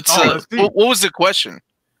 What was the question?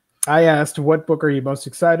 I asked, what book are you most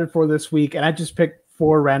excited for this week? And I just picked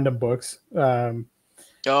 4 random books. Okay.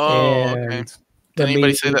 Did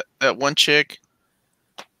anybody say that one chick?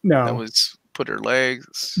 No. That was put her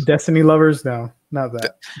legs. Destiny Lovers? No, not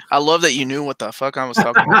that. I love that you knew what the fuck I was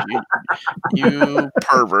talking about. You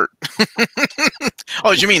pervert.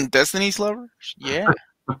 Oh, you mean Destiny's Lovers? Yeah.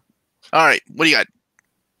 All right. What do you got?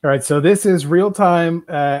 All right. So this is real time.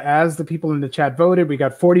 As the people in the chat voted, we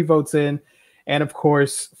got 40 votes in. And of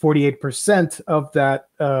course, 48% of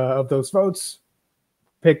those votes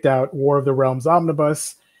picked out War of the Realms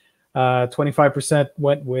Omnibus. 25%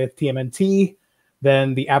 went with TMNT.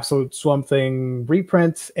 Then the Absolute Swamp Thing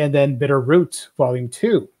reprint, and then Bitter Root Volume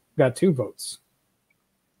 2 got 2 votes.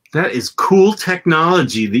 That is cool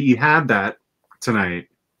technology that you had that tonight.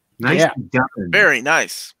 Nice done. Very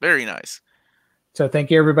nice. Very nice. So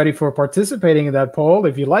thank you, everybody, for participating in that poll.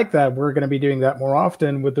 If you like that, we're going to be doing that more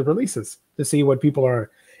often with the releases to see what people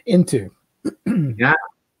are into. Yeah.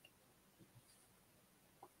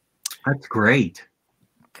 That's great.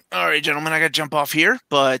 All right, gentlemen, I got to jump off here,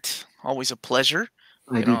 but always a pleasure.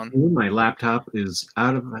 My laptop is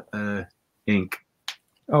out of ink.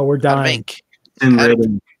 Oh, we're Out of dying. ink. And Out of, red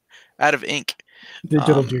ink. out of ink.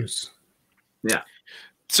 Digital juice. Yeah.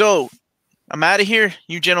 So I'm out of here.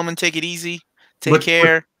 You gentlemen take it easy. Take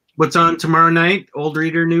care. What's on tomorrow night? Old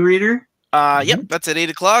reader, new reader? Yep, that's at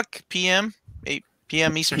 8:00 p.m. 8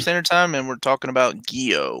 p.m. Eastern Standard Time, and we're talking about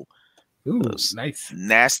Gyo. Ooh, Those nice.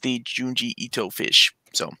 nasty Junji Ito fish.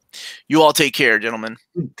 So you all take care, gentlemen.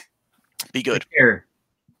 Be good. Take care.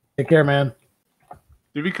 Take care, man.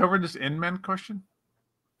 Did we cover this Endman question?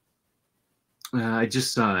 I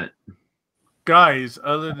just saw it. Guys,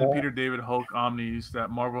 other than Peter David Hulk Omnis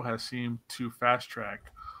that Marvel has seemed to fast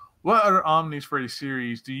track, what other Omnis for a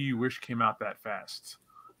series do you wish came out that fast?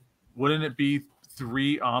 Wouldn't it be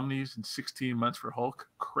 3 Omnis in 16 months for Hulk?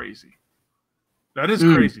 Crazy. That is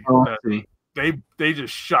crazy. They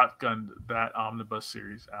just shotgunned that Omnibus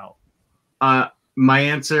series out. My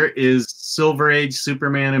answer is Silver Age,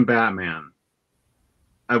 Superman, and Batman.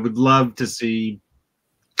 I would love to see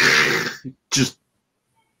just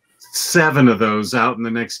 7 of those out in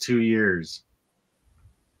the next 2 years,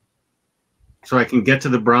 so I can get to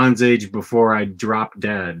the Bronze Age before I drop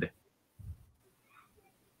dead.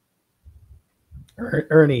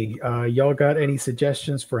 Ernie, y'all got any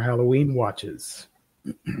suggestions for Halloween watches?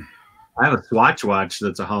 I have a Swatch watch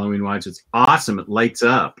that's a Halloween watch. It's awesome. It lights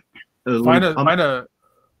up. Find a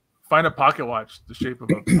pocket watch the shape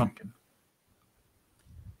of a pumpkin.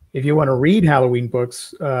 If you want to read Halloween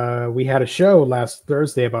books, we had a show last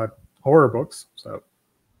Thursday about horror books. So,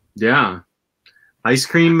 yeah, Ice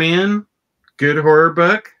Cream Man, good horror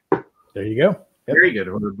book. There you go. Yep. Very good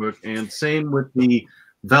horror book, and same with the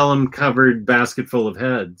vellum-covered Basket Full of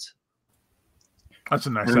Heads. That's a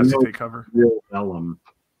nice SDK cover. Real vellum.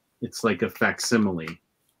 It's like a facsimile.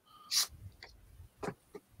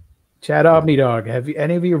 Chad Omnidog, have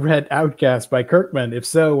any of you read Outcast by Kirkman? If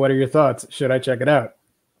so, what are your thoughts? Should I check it out?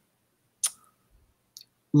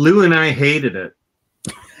 Lou and I hated it.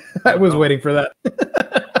 I was waiting for that.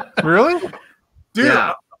 Really? Dude,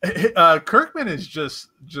 Yeah. Kirkman is just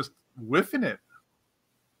whiffing it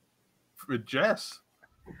with Jess.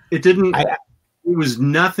 It didn't. It was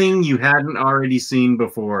nothing you hadn't already seen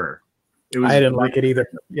before. I didn't like it either.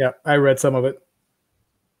 Yeah, I read some of it.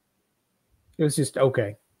 It was just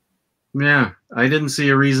okay. Yeah, I didn't see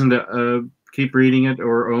a reason to keep reading it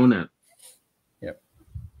or own it. Yep.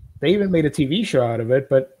 They even made a TV show out of it,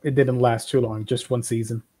 but it didn't last too long. Just 1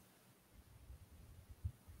 season.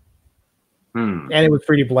 And it was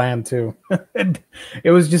pretty bland too.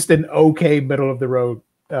 It was just an okay middle of the road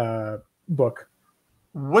book.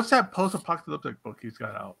 What's that post-apocalyptic book he's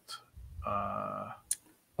got out?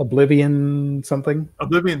 Oblivion something?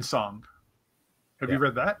 Oblivion Song. Have you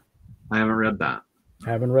read that? I haven't read that. I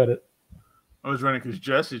haven't read it. I was running because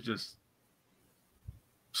Jess is just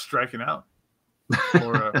striking out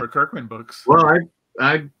for Kirkman books. Well,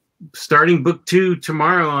 I'm starting book 2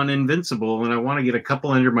 tomorrow on Invincible, and I want to get a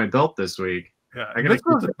couple under my belt this week. Yeah,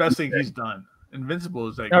 Invincible is the best thing he's done. Invincible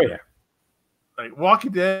is like, like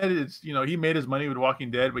Walking Dead is, he made his money with Walking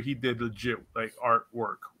Dead, but he did legit like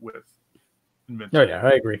artwork with Invincible. Oh yeah,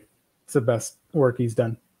 I agree. It's the best work he's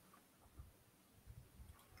done.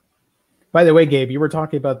 By the way, Gabe, you were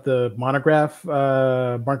talking about the monograph,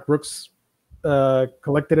 Mark Brooks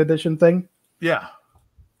collected edition thing. Yeah.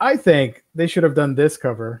 I think they should have done this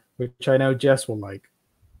cover, which I know Jess will like.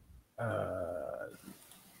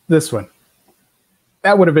 This one.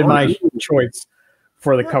 That would have been my choice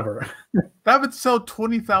for the cover. That would sell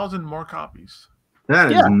 20,000 more copies.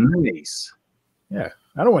 That is nice. Yeah.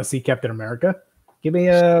 I don't want to see Captain America. Give me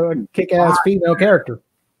a kick-ass female character.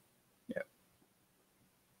 Yeah.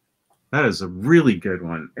 That is a really good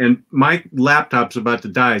one. And my laptop's about to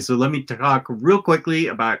die, so let me talk real quickly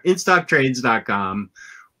about InStockTrades.com,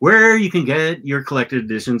 where you can get your collected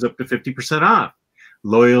editions up to 50% off.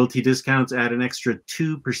 Loyalty discounts add an extra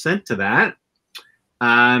 2% to that.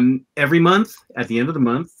 Every month, at the end of the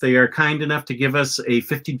month, they are kind enough to give us a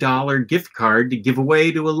 $50 gift card to give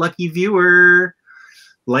away to a lucky viewer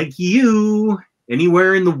like you.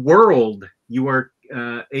 Anywhere in the world, you are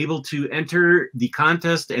able to enter the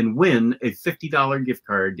contest and win a $50 gift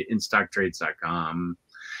card to InStockTrades.com.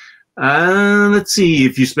 Let's see.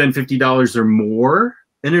 If you spend $50 or more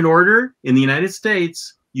in an order in the United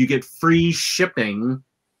States, you get free shipping,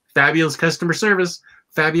 fabulous customer service,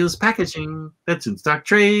 fabulous packaging. That's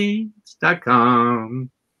InStockTrades.com.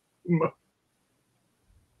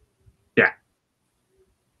 Yeah.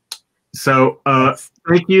 So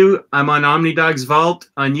thank you. I'm on Omnidog's Vault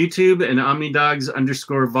on YouTube and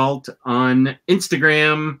Omnidogs_Vault on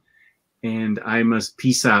Instagram. And I must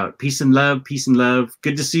peace out. Peace and love. Peace and love.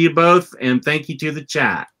 Good to see you both. And thank you to the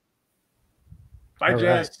chat. Bye,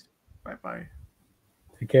 Jess. Bye-bye.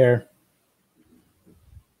 Take care.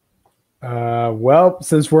 Well,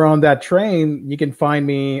 since we're on that train, you can find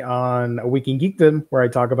me on A Week in Geekdom, where I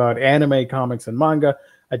talk about anime, comics, and manga.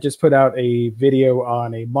 I just put out a video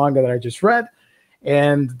on a manga that I just read.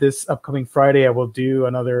 And this upcoming Friday, I will do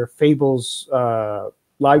another Fables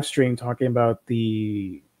live stream talking about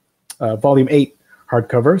the Volume 8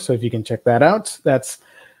 hardcover. So if you can check that out, that's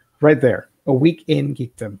right there. A Week in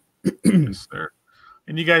Geekdom. Yes, sir.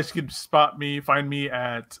 And you guys can find me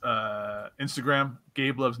at Instagram,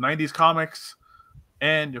 Gabe Loves 90s Comics.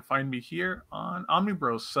 And you'll find me here on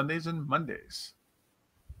Omnibros, Sundays and Mondays.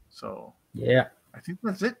 So, yeah, I think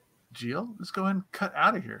that's it, Gio. Let's go ahead and cut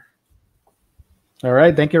out of here. All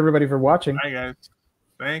right. Thank you, everybody, for watching. Bye, guys.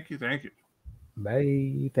 Thank you.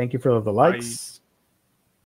 Bye. Thank you for the likes. Bye.